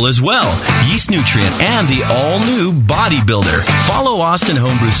Yeast Fuel as well, Yeast Nutrient, and the all-new Bodybuilder. Follow Austin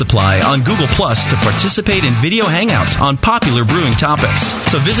Homebrew Supply on Google Plus to participate in video hangouts on popular brewing topics.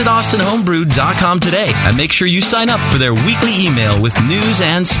 So visit austinhomebrew.com today and make sure you sign up for their weekly email with news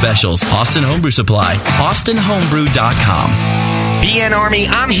and specials. Austin Homebrew Supply, austinhomebrew.com. BN Army,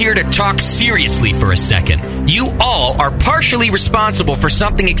 I'm here to talk seriously for a second. You all are partially responsible for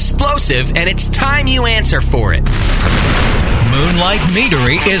something explosive, and it's time you answer for it. Moonlight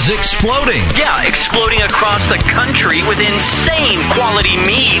Meadery is exploding. Yeah, exploding across the country with insane quality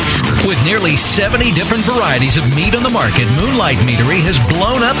meads. With nearly 70 different varieties of mead on the market, Moonlight Meadery has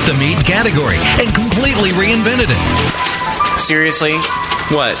blown up the mead category and completely reinvented it. Seriously?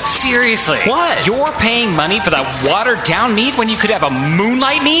 What? Seriously? What? You're paying money for that watered-down mead when you could have a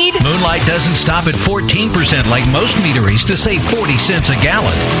Moonlight mead? Moonlight doesn't stop at 14% like most meaderies to save 40 cents a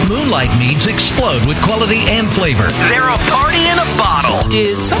gallon. Moonlight meads explode with quality and flavor. They're a party in a bottle.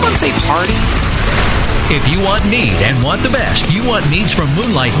 Did someone say party? If you want mead and want the best, you want meads from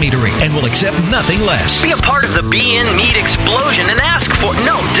Moonlight Meadery and will accept nothing less. Be a part of the BN Mead explosion and ask for,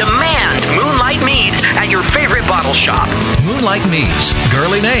 demand Moonlight Meads at your favorite bottle shop. Moonlight Meads.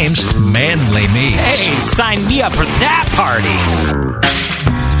 Girly names, manly meads. Hey, sign me up for that party.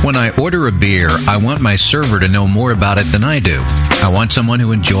 When I order a beer, I want my server to know more about it than I do. I want someone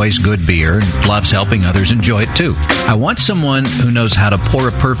who enjoys good beer and loves helping others enjoy it too. I want someone who knows how to pour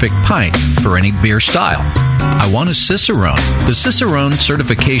a perfect pint for any beer style. I want a Cicerone. The Cicerone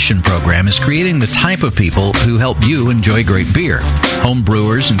certification program is creating the type of people who help you enjoy great beer. Home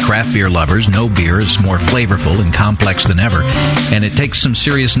brewers and craft beer lovers know beer is more flavorful and complex than ever, and it takes some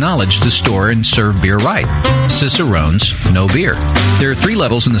serious knowledge to store and serve beer right. Cicerones know beer. There are 3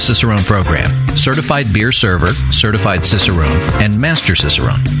 levels in the Cicerone program: Certified Beer Server, Certified Cicerone, and Master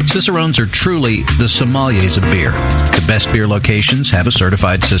Cicerone. Cicerones are truly the sommeliers of beer. The best beer locations have a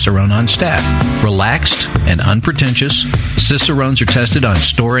certified Cicerone on staff. Relaxed and unpretentious, Cicerones are tested on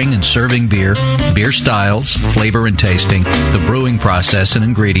storing and serving beer, beer styles, flavor and tasting, the brewing process and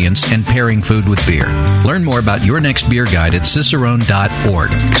ingredients, and pairing food with beer. Learn more about your next beer guide at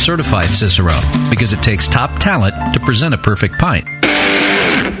cicerone.org. Certified Cicerone, because it takes top talent to present a perfect pint.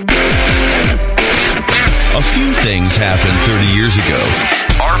 A few things happened 30 years ago.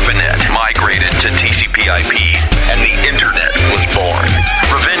 ARPANET migrated to TCP/IP, and the Internet was born.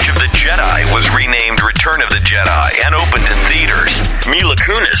 Revenge of the Jedi was renamed Return of the Jedi and opened in theaters. Mila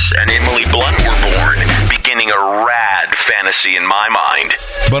Kunis and Emily Blunt were born, beginning a rad fantasy in my mind.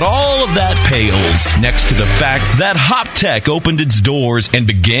 But all of that pales next to the fact that HopTech opened its doors and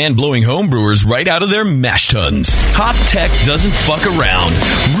began blowing homebrewers right out of their mash tuns. HopTech doesn't fuck around.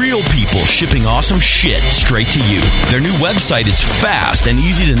 Real people shipping awesome shit straight to you. Their new website is fast and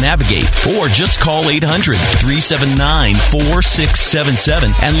easy to navigate. Or just call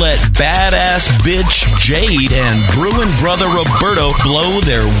 800-379-4677 and let badass bitch Jade and Bruin brother Roberto blow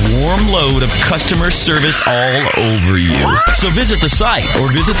their warm load of customer service all over you. So visit the site or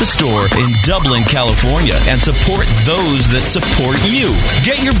visit the store in Dublin, California, and support those that support you.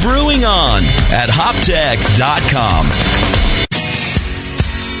 Get your brewing on at hoptech.com.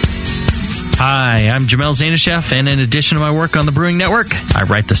 Hi, I'm Jamel Zanishev, and in addition to my work on the Brewing Network, I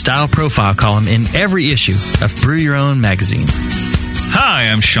write the Style Profile column in every issue of Brew Your Own magazine. Hi,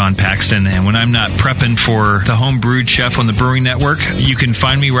 I'm Sean Paxton, and when I'm not prepping for the Home Brewed Chef on the Brewing Network, you can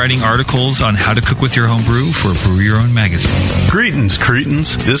find me writing articles on how to cook with your home brew for Brew Your Own magazine. Greetings,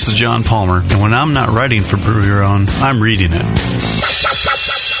 cretins. This is John Palmer, and when I'm not writing for Brew Your Own, I'm reading it.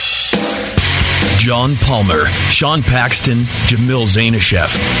 John Palmer, Sean Paxton, Jamil Zanishev.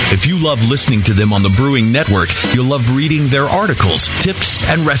 If you love listening to them on the Brewing Network, you'll love reading their articles, tips,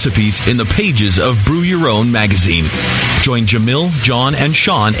 and recipes in the pages of Brew Your Own magazine. Join Jamil, John, and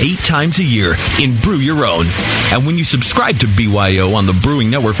Sean 8 times a year in Brew Your Own. And when you subscribe to BYO on the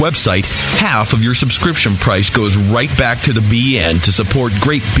Brewing Network website, half of your subscription price goes right back to the BN to support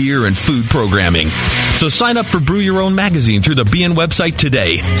great beer and food programming. So sign up for Brew Your Own magazine through the BN website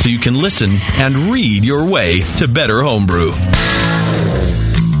today so you can listen and read your way to better homebrew.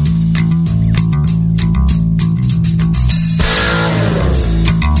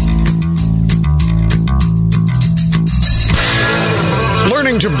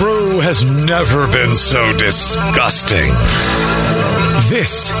 Learning to brew has never been so disgusting.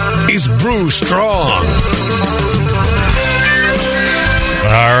 This is Brew Strong.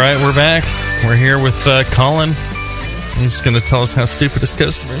 All right, we're back. We're here with Colin. He's going to tell us how stupid his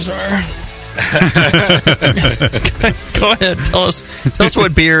customers are. Go ahead, tell us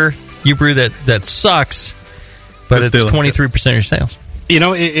what beer you brew that sucks, but it's 23% of your sales. You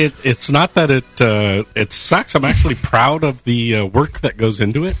know, it's not that it sucks. I'm actually proud of the work that goes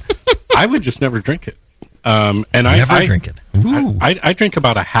into it. I would just never drink it. And I drink it. I drink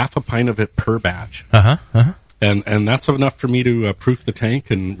about a half a pint of it per batch. And that's enough for me to proof the tank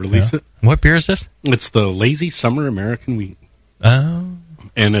and release it. What beer is this? It's the Lazy Summer American Wheat. Oh,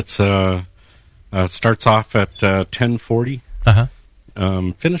 and it's starts off at 10:40.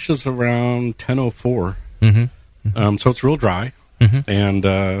 Finishes around 10:04. So it's real dry. And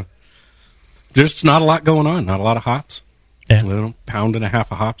there's not a lot going on. Not a lot of hops. Yeah. Pound and a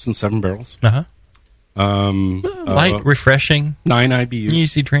half of hops in 7 barrels. Light, refreshing. 9 IBUs.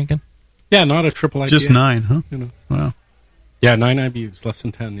 Easy drinking. Yeah, not a triple IPA. Just 9, huh? Wow. Yeah, 9 IBUs, less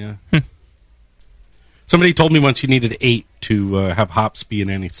than 10, yeah. Somebody told me once you needed 8 to have hops be an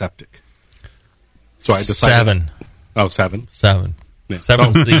antiseptic. So I decided... 7. Oh, 7? 7. Yeah.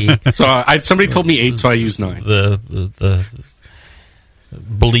 7's the... So somebody told me 8, so I used 9. The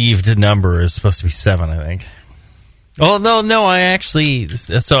believed number is supposed to be 7, I think. Oh, no, I actually...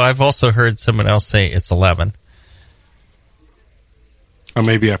 So I've also heard someone else say it's 11. Or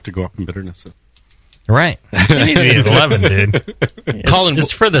maybe I have to go up in bitterness. Right. You need to be at 11, dude. Colin,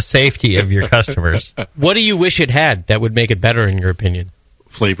 it's for the safety of your customers. What do you wish it had that would make it better, in your opinion?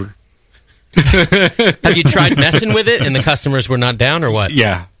 Flavor. Have you tried messing with it and the customers were not down, or what?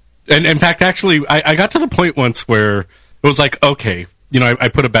 Yeah. And in fact, actually, I got to the point once where it was like, okay, I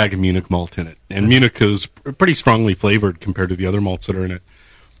put a bag of Munich malt in it. And Munich is pretty strongly flavored compared to the other malts that are in it.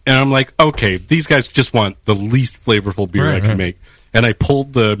 And I'm like, okay, these guys just want the least flavorful beer I can make. And I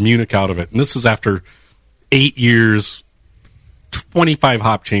pulled the Munich out of it. And this is after 8 years, 25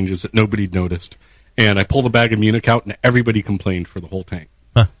 hop changes that nobody noticed. And I pulled a bag of Munich out, and everybody complained for the whole tank.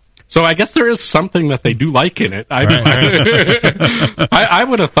 So I guess there is something that they do like in it. I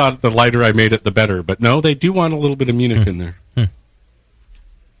would have thought the lighter I made it, the better. But no, they do want a little bit of Munich in there.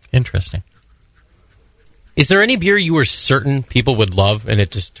 Interesting. Is there any beer you were certain people would love, and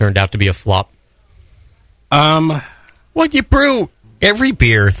it just turned out to be a flop? Well, you brew every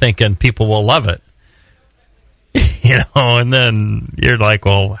beer thinking people will love it. And then you're like,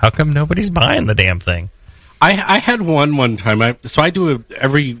 well, how come nobody's buying the damn thing? I had one time.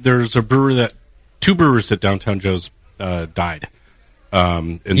 There's a brewer 2 brewers at Downtown Joe's died.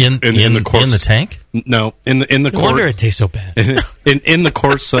 In the course, in the tank? No, in the course. No wonder it tastes so bad. in the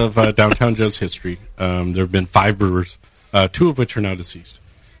course of Downtown Joe's history, there have been 5 brewers, 2 of which are now deceased.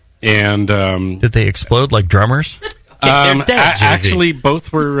 And did they explode like drummers? They're dead, actually,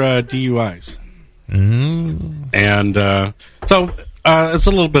 both were DUIs. And so it's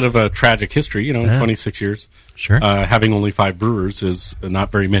a little bit of a tragic history, in 26 years. Sure. Having only 5 brewers is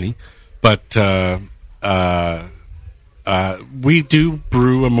not very many. But we do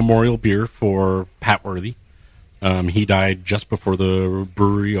brew a memorial beer for Pat Worthy. He died just before the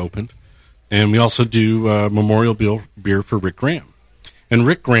brewery opened. And we also do a memorial beer for Rick Graham. And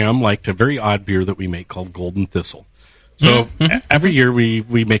Rick Graham liked a very odd beer that we make called Golden Thistle. So every year we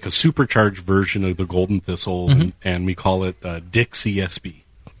make a supercharged version of the Golden Thistle, and we call it Dick's ESB,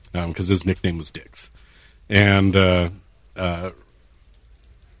 because his nickname was Dick's. And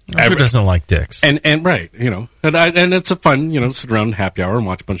Who doesn't like dicks? And right, and it's a fun, sit around happy hour and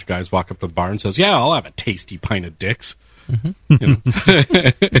watch a bunch of guys walk up to the bar and says, "Yeah, I'll have a tasty pint of dicks."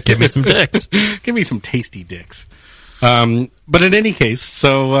 Mm-hmm. Give me some dicks. Give me some tasty dicks. But in any case,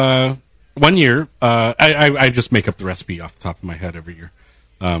 so 1 year, I just make up the recipe off the top of my head every year.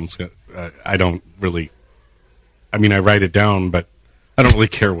 I don't really. I mean, I write it down, but I don't really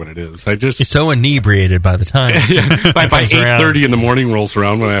care what it is. You're so inebriated by the time. by 8:30 in the morning rolls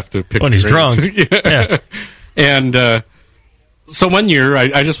around when I have to pick. When he's grapes. drunk. Yeah. And so 1 year,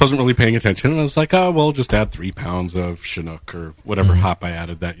 I just wasn't really paying attention, and I was like, "Oh, well, just add 3 pounds of Chinook or whatever hop I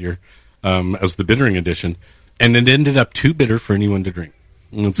added that year as the bittering addition," and it ended up too bitter for anyone to drink.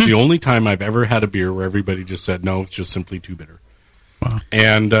 And it's the only time I've ever had a beer where everybody just said, "No, it's just simply too bitter." Wow.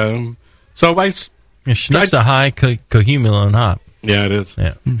 And so Chinook's a high cohumulone hop. Yeah, it is.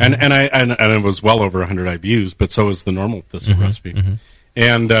 Yeah, and it was well over 100 IBUs, but so is the normal thistle recipe.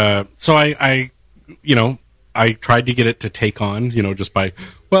 And so I tried to get it to take on, just by,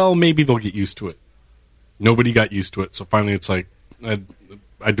 well, maybe they'll get used to it. Nobody got used to it, so finally it's like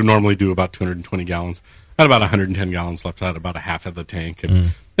I do normally do about 220 gallons. I had about 110 gallons left. I had about a half of the tank,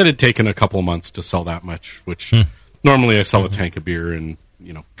 and it had taken a couple of months to sell that much, which normally I sell a tank of beer in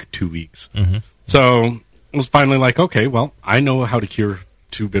 2 weeks. So it was finally like, okay, well, I know how to cure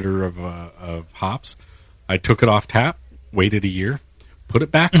too bitter of hops. I took it off tap, waited a year, put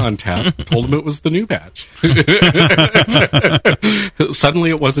it back on tap, told them it was the new batch.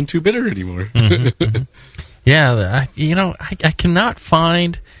 Suddenly it wasn't too bitter anymore. Yeah, I cannot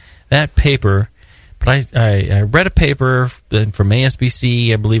find that paper, but I read a paper from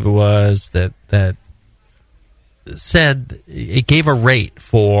ASBC, I believe it was, that said it gave a rate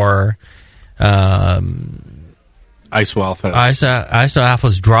for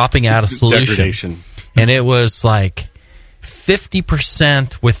isoalpha's dropping out of solution. Degradation. And it was like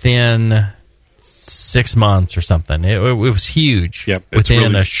 50% within 6 months or something. It was huge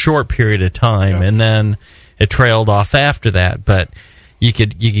within a short period of time, and then it trailed off after that. But you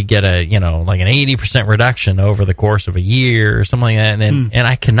could get a like an 80% reduction over the course of a year or something like that. And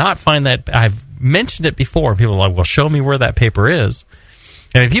I cannot find that. I've mentioned it before. People are like, "Well, show me where that paper is."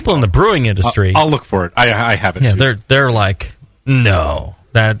 I mean, people in the brewing industry. I'll look for it. I have it. Yeah, too. they're like, no,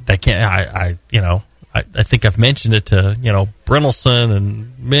 that can't. I think I've mentioned it to Brynelson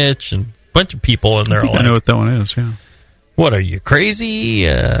and Mitch and a bunch of people, and they're like, I know what that one is. Yeah. What, are you crazy?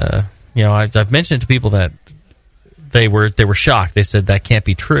 I've mentioned it to people that they were shocked. They said that can't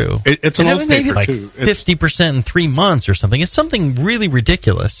be true. It's an old paper like too. 50% in 3 months or something. It's something really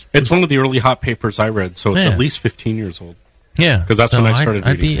ridiculous. It's one of the early hop papers I read, so it's at least 15 years old. Yeah, because that's when I started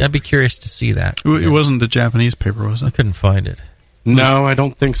reading. I'd be curious to see that. It wasn't the Japanese paper, was it? I couldn't find it. No, I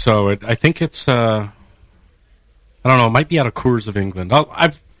don't think so. I think it's. I don't know. It might be out of Coors of England.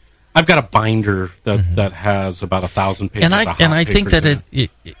 I've got a binder that has about 1,000 pages. And I think that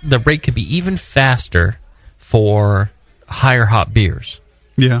the rate could be even faster for higher hop beers.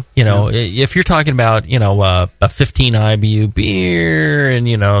 Yeah. If you're talking about a 15 IBU beer and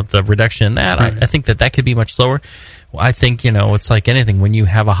the reduction in that, I think that could be much slower. I think it's like anything. When you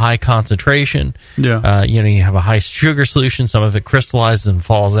have a high concentration, you have a high sugar solution. Some of it crystallizes and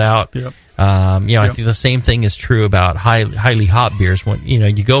falls out. Yep. I think the same thing is true about highly hop beers. When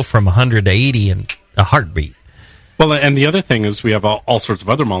you go from 100 to 80 in a heartbeat. Well, and the other thing is we have all sorts of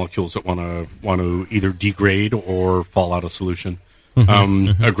other molecules that want to either degrade or fall out of solution.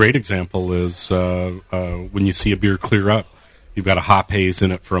 A great example is when you see a beer clear up. You've got a hop haze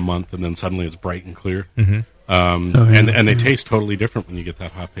in it for a month, and then suddenly it's bright and clear. And they taste totally different when you get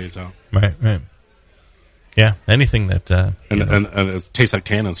that hop haze out. Right. Yeah, anything that and it tastes like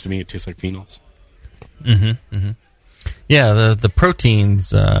tannins to me. It tastes like phenols. Yeah, the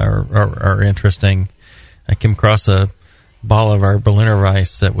proteins are interesting. I came across a bottle of our Berliner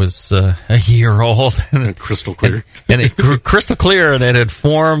Weiss that was a year old, and crystal clear, and it crystal clear, and it had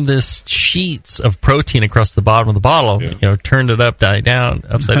formed this sheets of protein across the bottom of the bottle. Yeah. Turned it upside down.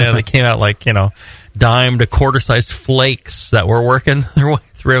 They came out like dime to quarter-sized flakes that were working their way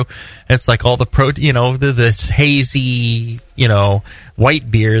through. It's like all the protein, this hazy, white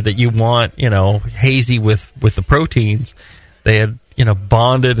beer that you want, hazy with the proteins. They had,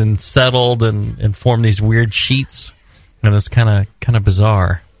 bonded and settled and formed these weird sheets, and it's kind of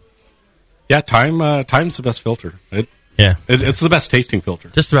bizarre. Yeah, time's the best filter. It's the best tasting filter.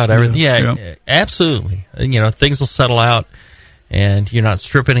 Just about everything. Yeah. Absolutely. Things will settle out, and you're not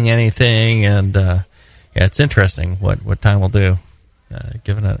stripping anything, and it's interesting what time will do.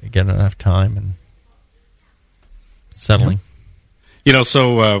 Given enough time and settling.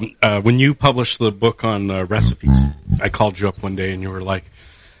 So when you published the book on recipes, I called you up one day and you were like,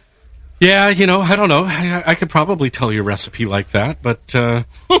 Yeah, I don't know. I could probably tell you a recipe like that, but why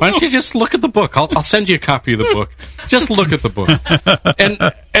don't you just look at the book? I'll send you a copy of the book. Just look at the book.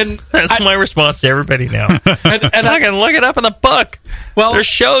 And that's my response to everybody now. And I can look it up in the book. Well, there's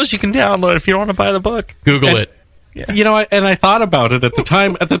shows you can download if you don't want to buy the book. Google it. Yeah. And I thought about it at the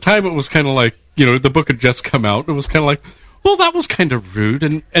time. At the time, it was kind of like, the book had just come out. It was kind of like, well, that was kind of rude.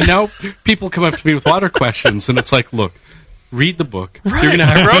 And now people come up to me with water questions, and it's like, look, read the book. Right. You're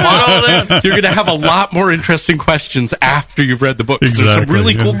going to have a lot more interesting questions after you've read the book. Exactly, There's some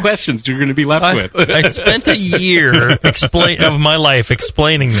really cool questions you're going to be left with. I spent a year of my life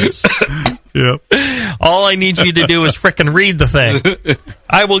explaining this. Yep. All I need you to do is frickin' read the thing.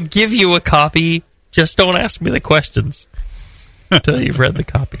 I will give you a copy. Just don't ask me the questions until you've read the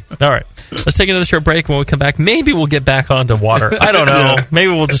copy. All right. Let's take another short break. When we come back, maybe we'll get back onto water. I don't know. Yeah. Maybe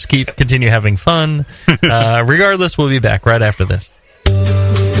we'll just continue having fun. Regardless, we'll be back right after this.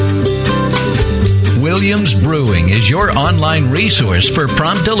 Williams Brewing is your online resource for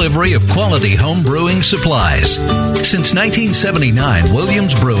prompt delivery of quality home brewing supplies. Since 1979,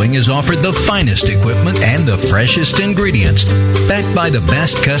 Williams Brewing has offered the finest equipment and the freshest ingredients, backed by the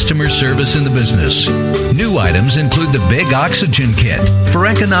best customer service in the business. New items include the Big Oxygen Kit for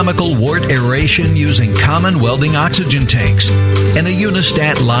economical wart aeration using common welding oxygen tanks, and the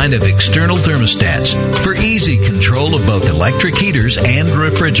Unistat line of external thermostats for easy control of both electric heaters and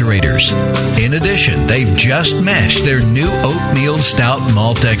refrigerators. In addition, they've just mashed their new oatmeal stout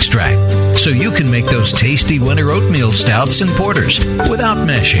malt extract, so you can make those tasty winter oatmeal stouts and porters without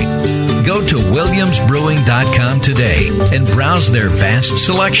mashing. Go to williamsbrewing.com today and browse their vast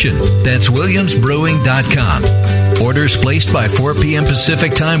selection. That's williamsbrewing.com. Orders placed by 4 p.m.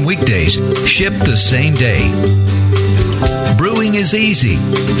 Pacific Time weekdays ship the same day. Brewing is easy.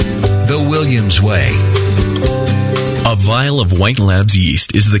 The Williams way. A vial of White Labs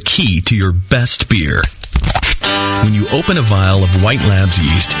yeast is the key to your best beer. When you open a vial of White Labs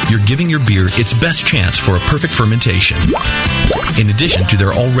yeast, you're giving your beer its best chance for a perfect fermentation. In addition to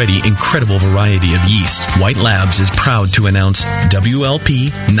their already incredible variety of yeast, White Labs is proud to announce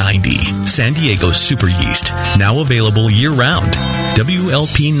WLP 90, San Diego's super yeast, now available year-round.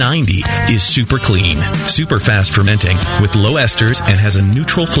 WLP 90 is super clean, super fast fermenting, with low esters and has a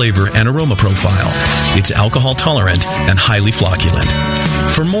neutral flavor and aroma profile. It's alcohol tolerant and highly flocculent.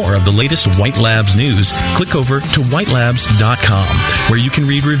 For more of the latest White Labs news, click over to whitelabs.com, where you can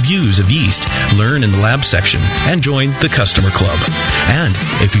read reviews of yeast, learn in the lab section, and join the customer club. And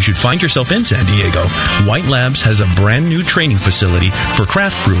if you should find yourself in San Diego, White Labs has a brand new training facility for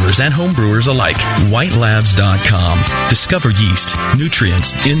craft brewers and home brewers alike. Whitelabs.com. Discover yeast,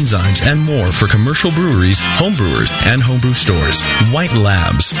 nutrients, enzymes, and more for commercial breweries, home brewers, and homebrew stores. White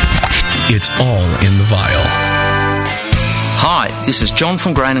Labs. It's all in the vial. Hi, this is John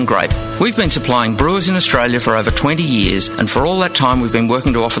from Grain & Grape. We've been supplying brewers in Australia for over 20 years, and for all that time we've been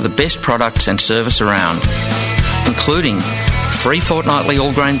working to offer the best products and service around, including free fortnightly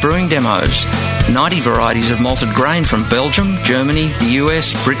all-grain brewing demos, 90 varieties of malted grain from Belgium, Germany, the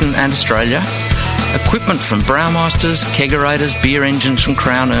US, Britain and Australia, equipment from brewmasters, kegerators, beer engines from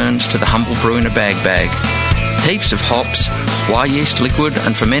Crown Urns to the humble brew in a bag, heaps of hops, wye yeast liquid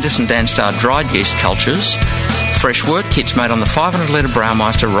and Fermentus and Danstar dried yeast cultures, fresh wort kits made on the 500-litre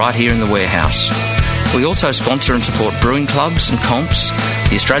Brewmaster right here in the warehouse. We also sponsor and support brewing clubs and comps,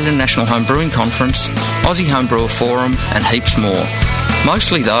 the Australian National Home Brewing Conference, Aussie Homebrewer Forum, and heaps more.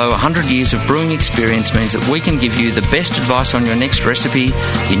 Mostly, though, 100 years of brewing experience means that we can give you the best advice on your next recipe,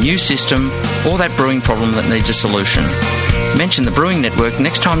 your new system, or that brewing problem that needs a solution. Mention the Brewing Network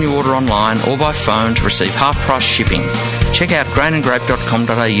next time you order online or by phone to receive half-price shipping. Check out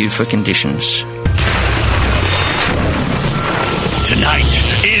grainandgrape.com.au for conditions. Tonight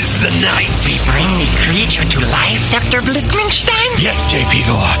is the night. We bring the creature to life, Dr. Blickmanstein? Yes, J.P.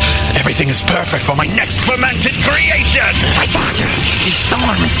 Gore. Everything is perfect for my next fermented creation. My doctor, the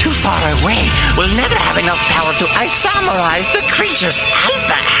storm is too far away. We'll never have enough power to isomerize the creature's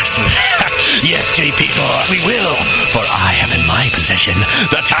alpha acid. Yes, J.P. Gore, we will. For I have in my possession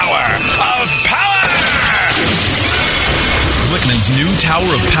the Tower of Power. Blickman's new Tower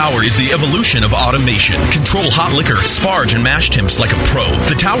of Power is the evolution of automation. Control hot liquor, sparge, and mash temps like a pro.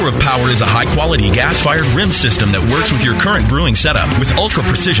 The Tower of Power is a high-quality gas-fired rim system that works with your current brewing setup. With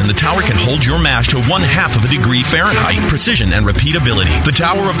ultra-precision, the tower can hold your mash to 1/2 of a degree Fahrenheit. Precision and repeatability. The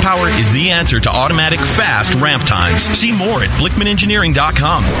Tower of Power is the answer to automatic, fast ramp times. See more at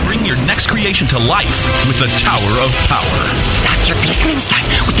BlickmanEngineering.com. Bring your next creation to life with the Tower of Power. Dr. Blickmanstein,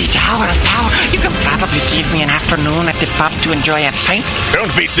 with the Tower of Power, you can probably give me an afternoon at the pub to enjoy a pint.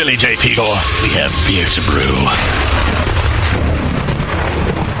 Don't be silly, J.P. Gore. We have beer to brew.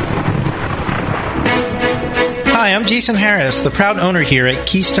 Hi, I'm Jason Harris, the proud owner here at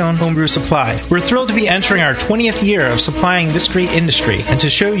Keystone Homebrew Supply. We're thrilled to be entering our 20th year of supplying this great industry, and to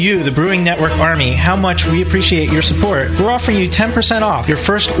show you, the Brewing Network Army, how much we appreciate your support, we're offering you 10% off your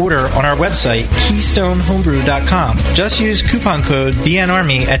first order on our website, KeystoneHomebrew.com. Just use coupon code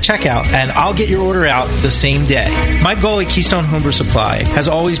BNARMY at checkout, and I'll get your order out the same day. My goal at Keystone Homebrew Supply has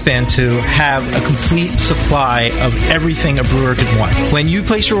always been to have a complete supply of everything a brewer could want. When you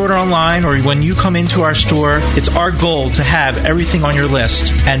place your order online or when you come into our store, it's our goal to have everything on your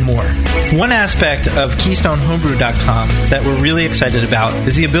list and more. One aspect of KeystoneHomebrew.com that we're really excited about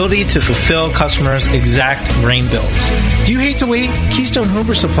is the ability to fulfill customers' exact grain bills. Do you hate to wait? Keystone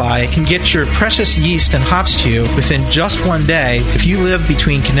Homebrew Supply can get your precious yeast and hops to you within just one day if you live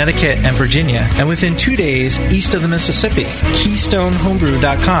between Connecticut and Virginia, and within 2 days east of the Mississippi.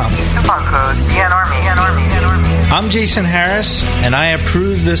 KeystoneHomebrew.com. Coupon code BNARMY. I'm Jason Harris, and I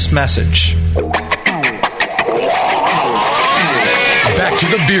approve this message. Back to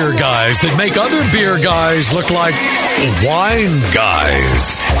the beer guys that make other beer guys look like wine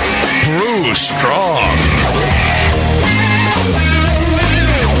guys. Brew strong.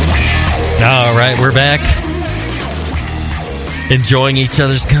 All right, we're back. Enjoying each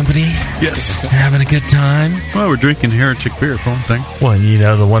other's company. Yes. Having a good time. Well, we're drinking Heretic beer, for one thing. Well, you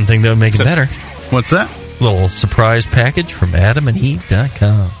know, the one thing that would make it better. What's that? Little surprise package from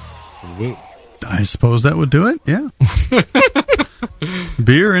AdamandEve.com. I suppose that would do it, yeah.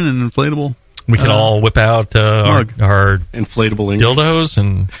 Beer and an inflatable. We can all whip out our inflatable dildos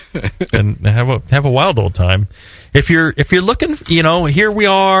and have a wild old time. If you're looking, you know, here we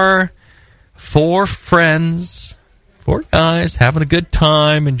are, 4 friends, 4 guys having a good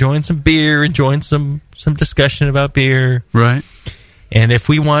time, enjoying some beer, enjoying some discussion about beer. Right. And if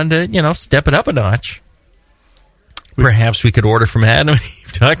we wanted to, you know, step it up a notch, perhaps we could order from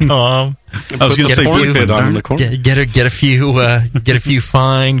AdamandEve.com. I was going to say get a few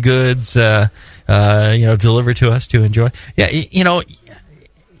fine goods, delivered to us to enjoy. Yeah, you know,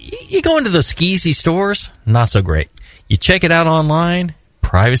 you go into the skeezy stores, not so great. You check it out online,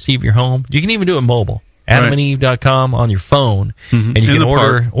 privacy of your home. You can even do it mobile. AdamandEve.com on your phone, and you can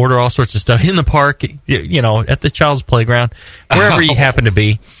order all sorts of stuff in the park, you know, at the child's playground, wherever you happen to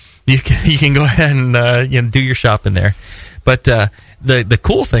be. You can go ahead and do your shopping there. But the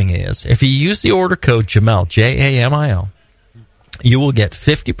cool thing is, if you use the order code Jamil, Jamil, you will get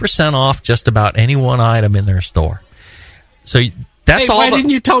 50% off just about any one item in their store. So that's all. Why didn't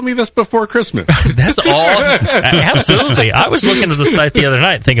you tell me this before Christmas? That's all. Absolutely. I was looking at the site the other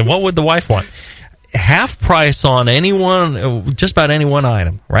night thinking, what would the wife want? Half price on just about any one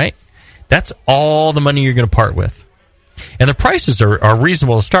item, right? That's all the money you're going to part with. And the prices are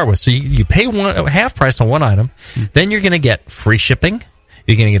reasonable to start with. So you pay half price on one item, then you're going to get free shipping.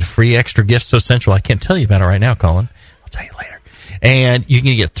 You're going to get a free extra gift so central. I can't tell you about it right now, Colin. I'll tell you later. And you're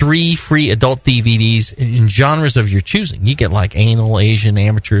going to get 3 free adult DVDs in genres of your choosing. You get like anal, Asian,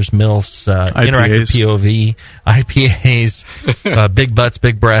 amateurs, MILFs, interactive POV, IPAs, big butts,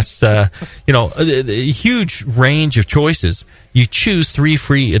 big breasts, a huge range of choices. You choose 3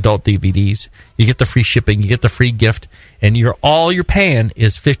 free adult DVDs. You get the free shipping. You get the free gift. And all you're paying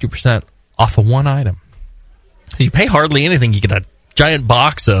is 50% off of one item. You pay hardly anything. You get a giant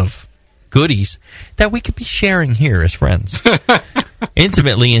box of goodies that we could be sharing here as friends,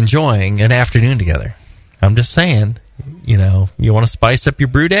 intimately enjoying an afternoon together. I'm just saying, you know, you want to spice up your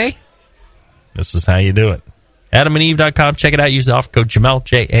brew day? This is how you do it. AdamandEve.com. Check it out. Use the offer code Jamil,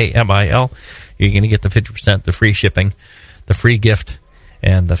 Jamil. You're going to get the 50%, the free shipping, the free gift,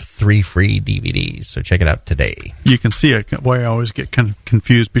 and the 3 free DVDs. So check it out today. You can see why I always get kind of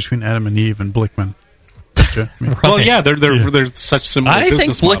confused between Adam and Eve and Blickman. Right. Well, yeah, they're such similar. I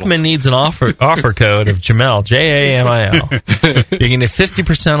think Blickman needs an offer code of Jamil, Jamil. You're going to get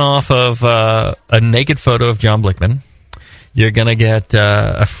 50% off of a naked photo of John Blickman. You're going to get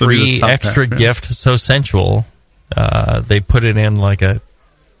a free extra gift, so sensual. They put it in like a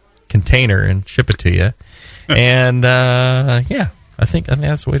container and ship it to you. And I think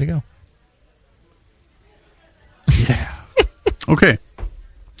that's the way to go. Yeah. Okay.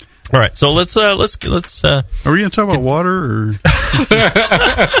 All right, so let's. Are we going to talk about water or?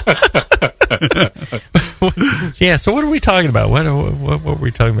 Yeah. So what are we talking about? What were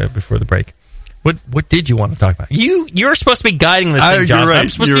we talking about before the break? What did you want to talk about? You're supposed to be guiding this thing, John. Right, I'm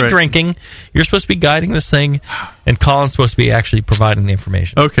supposed to be drinking. You're supposed to be guiding this thing, and Colin's supposed to be actually providing the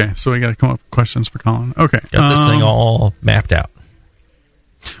information. Okay, so we got to come up with questions for Colin. Okay, got this thing all mapped out.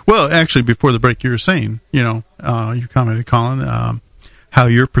 Well, actually, before the break, you were saying, you commented, Colin. how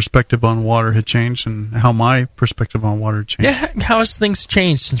your perspective on water had changed and how my perspective on water changed. Yeah, how has things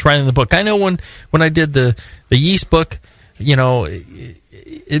changed since writing the book? I know when I did the yeast book,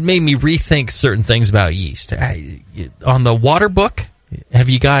 it made me rethink certain things about yeast. On the water book, have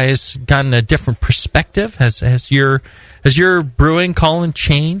you guys gotten a different perspective? Has your brewing, Colin,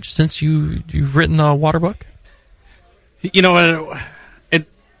 changed since you've written the water book?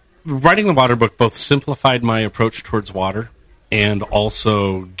 Writing the water book both simplified my approach towards water and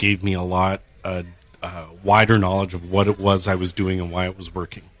also gave me a lot wider knowledge of what it was I was doing and why it was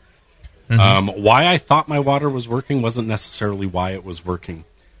working. Mm-hmm. Why I thought my water was working wasn't necessarily why it was working,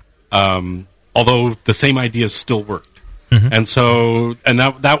 although the same ideas still worked. Mm-hmm. And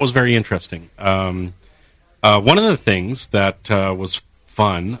that was very interesting. One of the things that was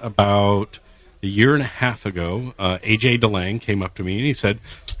fun about a year and a half ago, AJ DeLange came up to me and he said,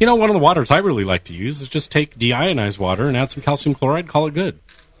 one of the waters I really like to use is just take deionized water and add some calcium chloride, call it good.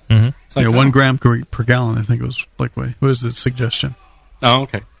 Mm-hmm. Like, 1 gram per gallon, I think it was what was the suggestion? Oh,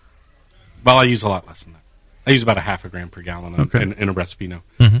 okay. Well, I use a lot less than that. I use about 0.5 gram per gallon in a recipe now.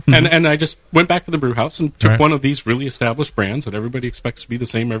 Mm-hmm. And I just went back to the brew house and took one of these really established brands that everybody expects to be the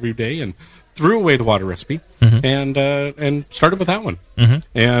same every day and threw away the water recipe and started with that one. Mm-hmm.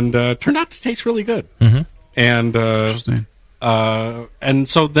 And turned out to taste really good. Mm-hmm. And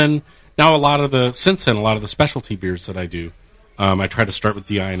so then now a lot of the specialty beers that I do, I try to start with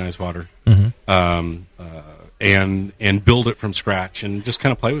deionized water and build it from scratch and just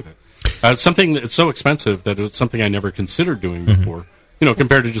kind of play with it. Something that's so expensive that it's something I never considered doing before,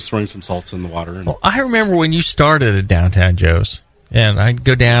 compared to just throwing some salts in the water. Well, I remember when you started at Downtown Joe's, and I'd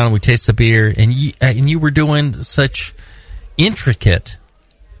go down and we'd taste the beer, and you were doing such intricate,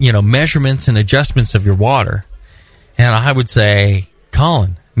 measurements and adjustments of your water. And I would say,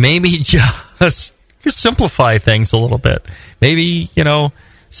 Colin, maybe just simplify things a little bit. Maybe,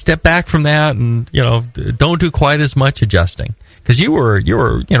 step back from that and, don't do quite as much adjusting. Because you were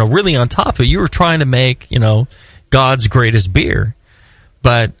really on top of it. You were trying to make, God's greatest beer.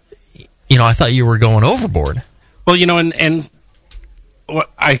 But, I thought you were going overboard. Well, and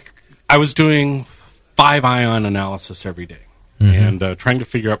I was doing 5-ion analysis every day. Mm-hmm. And trying to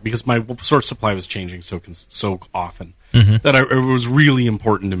figure out, because my source supply was changing so often, that it was really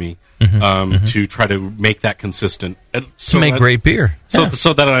important to me to try to make that consistent. To make great beer.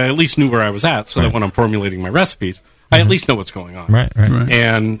 So that I at least knew where I was at, so that when I'm formulating my recipes, I at least know what's going on. Right.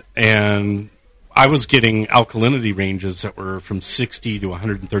 And I was getting alkalinity ranges that were from 60 to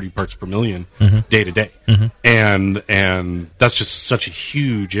 130 parts per million day to day. Mm-hmm. And that's just such a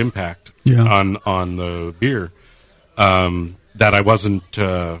huge impact on the beer. That I wasn't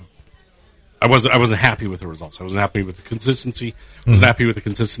happy with the results. I wasn't happy with the consistency. I wasn't happy with the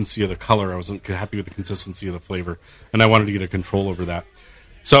consistency of the color. I wasn't happy with the consistency of the flavor, and I wanted to get a control over that.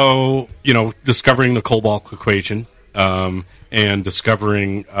 So, discovering the Kolb equation and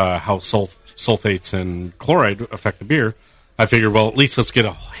discovering how sulfates and chloride affect the beer, I figured, well, at least let's get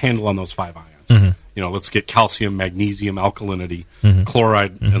a handle on those 5 ions. Mm-hmm. Let's get calcium, magnesium, alkalinity,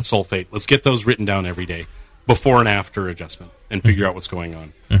 chloride, and sulfate. Let's get those written down every day, before and after adjustment, and figure out what's going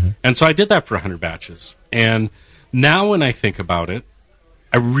on. And so I did that for 100 batches. And now when I think about it,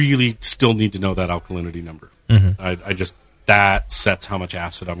 I really still need to know that alkalinity number. I just, that sets how much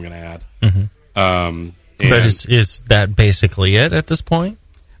acid I'm going to add. But is that basically it at this point?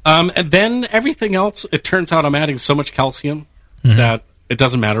 And then everything else, it turns out I'm adding so much calcium that it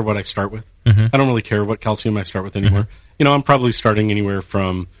doesn't matter what I start with. I don't really care what calcium I start with anymore. I'm probably starting anywhere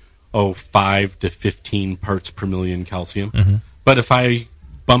from 5 to 15 parts per million calcium. But if I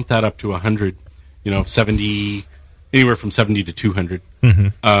bump that up to 100, 70, anywhere from 70 to 200,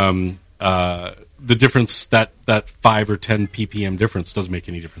 the difference, that 5 or 10 ppm difference doesn't make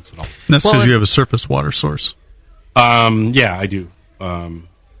any difference at all. And that's because you have a surface water source. Yeah, I do.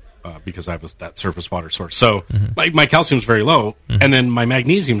 Because I have that surface water source. So my calcium is very low, and then my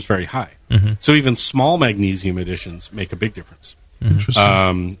magnesium is very high. So even small magnesium additions make a big difference.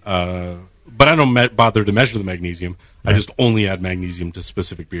 Interesting. But I don't bother to measure the magnesium. I just only add magnesium to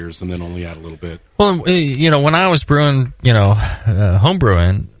specific beers, and then only add a little bit. Well, when I was brewing, home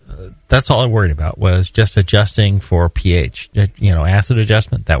brewing, that's all I worried about was just adjusting for pH, acid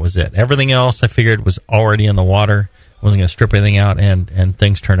adjustment. That was it. Everything else I figured was already in the water. I wasn't going to strip anything out, and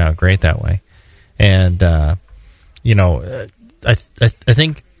things turned out great that way. And, I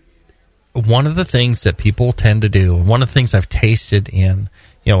think one of the things that people tend to do, and one of the things I've tasted in,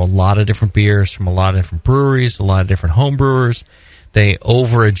 a lot of different beers from a lot of different breweries, a lot of different home brewers, they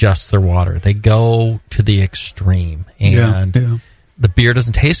over-adjust their water. They go to the extreme. And the beer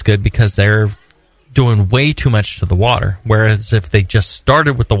doesn't taste good because they're doing way too much to the water. Whereas if they just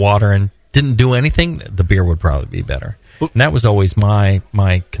started with the water and didn't do anything, the beer would probably be better. And that was always my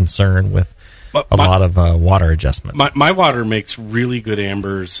concern with a lot of water adjustment. My water makes really good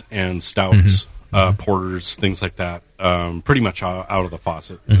ambers and stouts, porters, things like that, pretty much out of the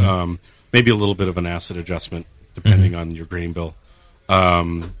faucet. Maybe a little bit of an acid adjustment, depending on your grain bill.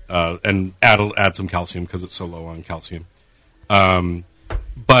 And add some calcium because it's so low on calcium.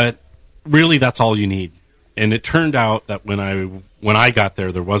 But really, that's all you need. And it turned out that when I got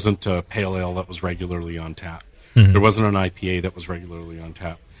there wasn't a pale ale that was regularly on tap. There wasn't an IPA that was regularly on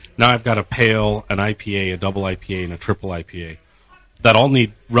tap. Now I've got a pale, an IPA, a double IPA, and a triple IPA that all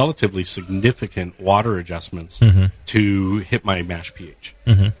need relatively significant water adjustments to hit my mash pH.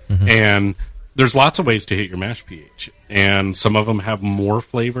 And there's lots of ways to hit your mash pH, and some of them have more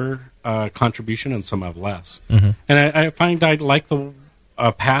flavor contribution, and some have less. And I find I like the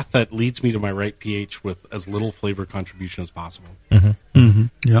path that leads me to my right pH with as little flavor contribution as possible.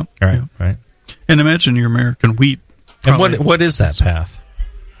 Yep. Right. And imagine your American wheat. And what is that path?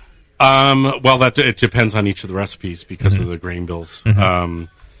 Well, it depends on each of the recipes because of the grain bills.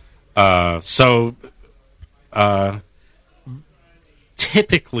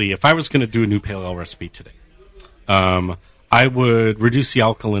 Typically, if I was going to do a new pale ale recipe today, I would reduce the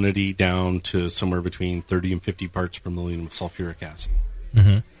alkalinity down to somewhere between 30 and 50 parts per million with sulfuric acid,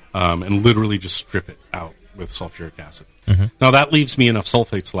 and literally just strip it out with sulfuric acid. Now, that leaves me enough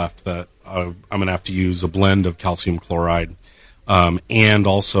sulfates left that I'm going to have to use a blend of calcium chloride and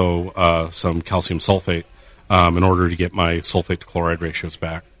also some calcium sulfate in order to get my sulfate to chloride ratios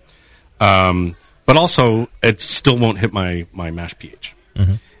back. But also, it still won't hit my mash pH.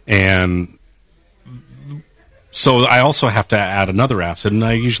 And so I also have to add another acid, and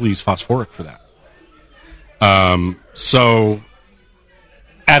I usually use phosphoric for that. So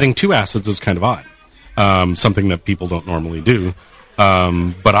adding two acids is kind of odd, something that people don't normally do.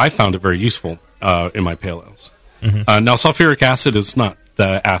 But I found it very useful in my pale ales. Now, sulfuric acid is not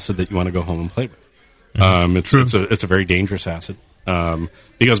the acid that you want to go home and play with. It's a very dangerous acid.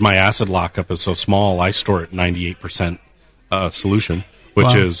 Because my acid lockup is so small, I store it 98% solution,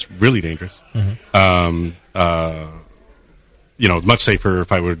 which is really dangerous. Much safer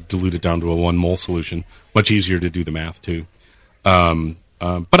if I would dilute it down to a 1 mole solution. Much easier to do the math too.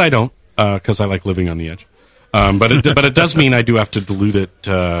 But I don't because I like living on the edge. But it does mean I do have to dilute it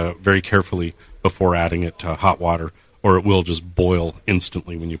very carefully before adding it to hot water, or it will just boil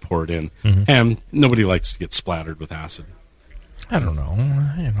instantly when you pour it in. And nobody likes to get splattered with acid. I don't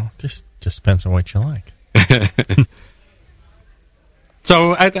know. Just depends on what you like.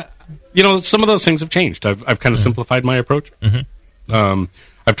 So, some of those things have changed. I've kind of simplified my approach.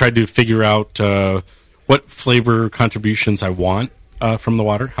 I've tried to figure out what flavor contributions I want from the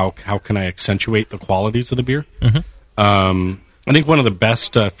water. How can I accentuate the qualities of the beer? I think one of the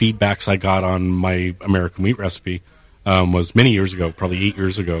best feedbacks I got on my American wheat recipe was many years ago, probably 8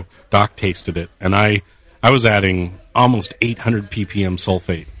 years ago. Doc tasted it, and I was adding almost 800 ppm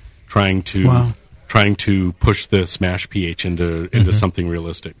sulfate, trying to push this mash pH into something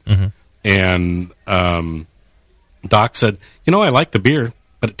realistic. And Doc said, I like the beer,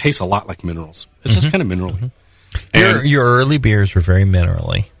 but it tastes a lot like minerals. It's just kind of minerally. Your early beers were very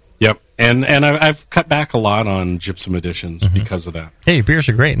minerally. Yep, and I've cut back a lot on gypsum additions because of that. Hey, beers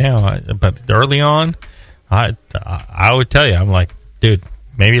are great now, but early on, I would tell you, I'm like, dude,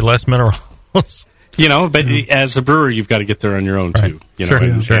 maybe less minerals. But as a brewer, you've got to get there on your own too.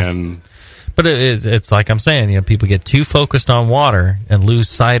 But it's like I'm saying, people get too focused on water and lose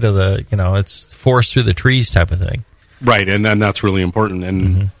sight of the, it's forest through the trees type of thing. Right, and then that's really important.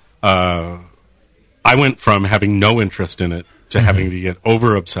 And I went from having no interest in it to having to get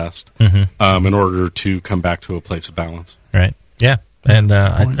over obsessed in order to come back to a place of balance. Right. Yeah, and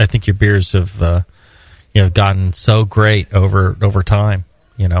I think your beers have gotten so great over time.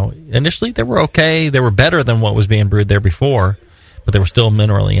 Initially they were okay. They were better than what was being brewed there before, but they were still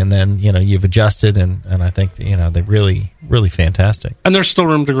minerally. And then, you've adjusted, and I think, they're really, really fantastic. And there's still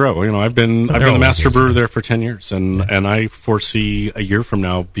room to grow. I've been the master brewer there for 10 years, and I foresee a year from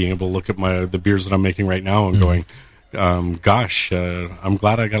now being able to look at the beers that I'm making right now and going, gosh, I'm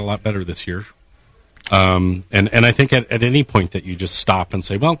glad I got a lot better this year. And I think at any point that you just stop and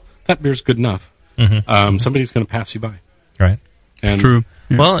say, well, that beer's good enough, somebody's going to pass you by. Right. And true.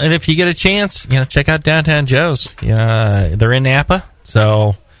 Yeah. Well, and if you get a chance, check out Downtown Joe's. They're in Napa,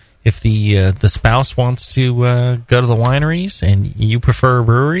 so if the spouse wants to go to the wineries and you prefer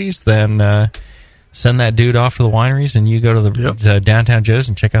breweries, then send that dude off to the wineries, and you go to the Downtown Joe's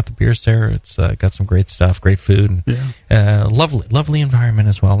and check out the beers there. It's got some great stuff, great food, and lovely environment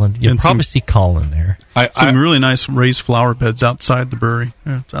as well. And you'll probably see Colin there. Some really nice raised flower beds outside the brewery.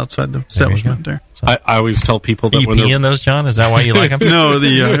 It's outside the establishment there. So. I always tell people that you when pee in those, John? Is that why you like them? No,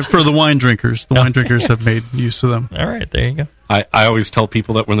 for the wine drinkers. The wine drinkers have made use of them. All right, there you go. I always tell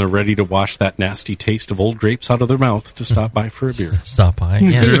people that when they're ready to wash that nasty taste of old grapes out of their mouth, to stop by for a beer. Stop by.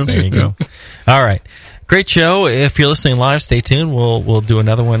 Yeah, there you go. All right. Great show. If you're listening live, stay tuned. We'll do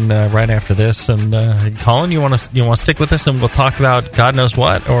another one right after this. And Colin, you want to stick with us and we'll talk about God knows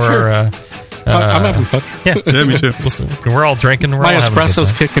what? Or sure. I'm having fun. Yeah, me too. We're all drinking. My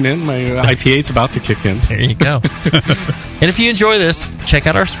espresso's kicking in. My IPA's about to kick in. There you go. And if you enjoy this, check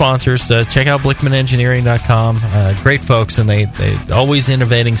out our sponsors. Check out BlickmanEngineering.com. Great folks, and they always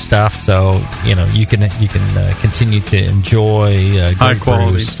innovating stuff. So you can continue to enjoy high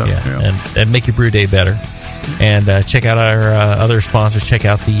quality brews, stuff, and make your brew day better. And check out our other sponsors. Check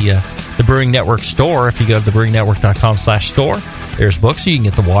out the Brewing Network store. If you go to thebrewingnetwork.com/store, there's books. You can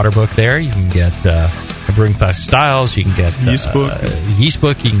get the water book there. You can get Brewing Classic Styles. You can get Yeast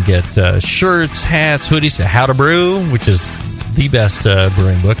Book. You can get shirts, hats, hoodies, How to Brew, which is the best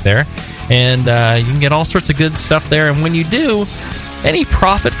brewing book there. And you can get all sorts of good stuff there. And when you do, any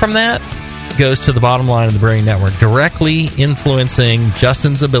profit from that goes to the bottom line of the Brewing Network, directly influencing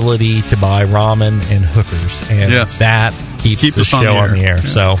Justin's ability to buy ramen and hookers. And that keeps the show on the air. Yeah.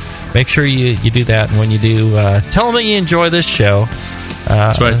 So make sure you do that. And when you do, tell them that you enjoy this show.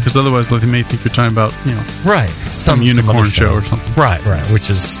 That's right, because otherwise they may think you're talking about, some unicorn show or something. Right, which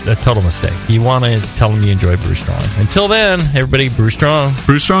is a total mistake. You want to tell them you enjoy Brew Strong. Until then, everybody, brew strong.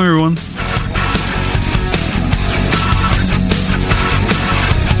 Brew strong, everyone.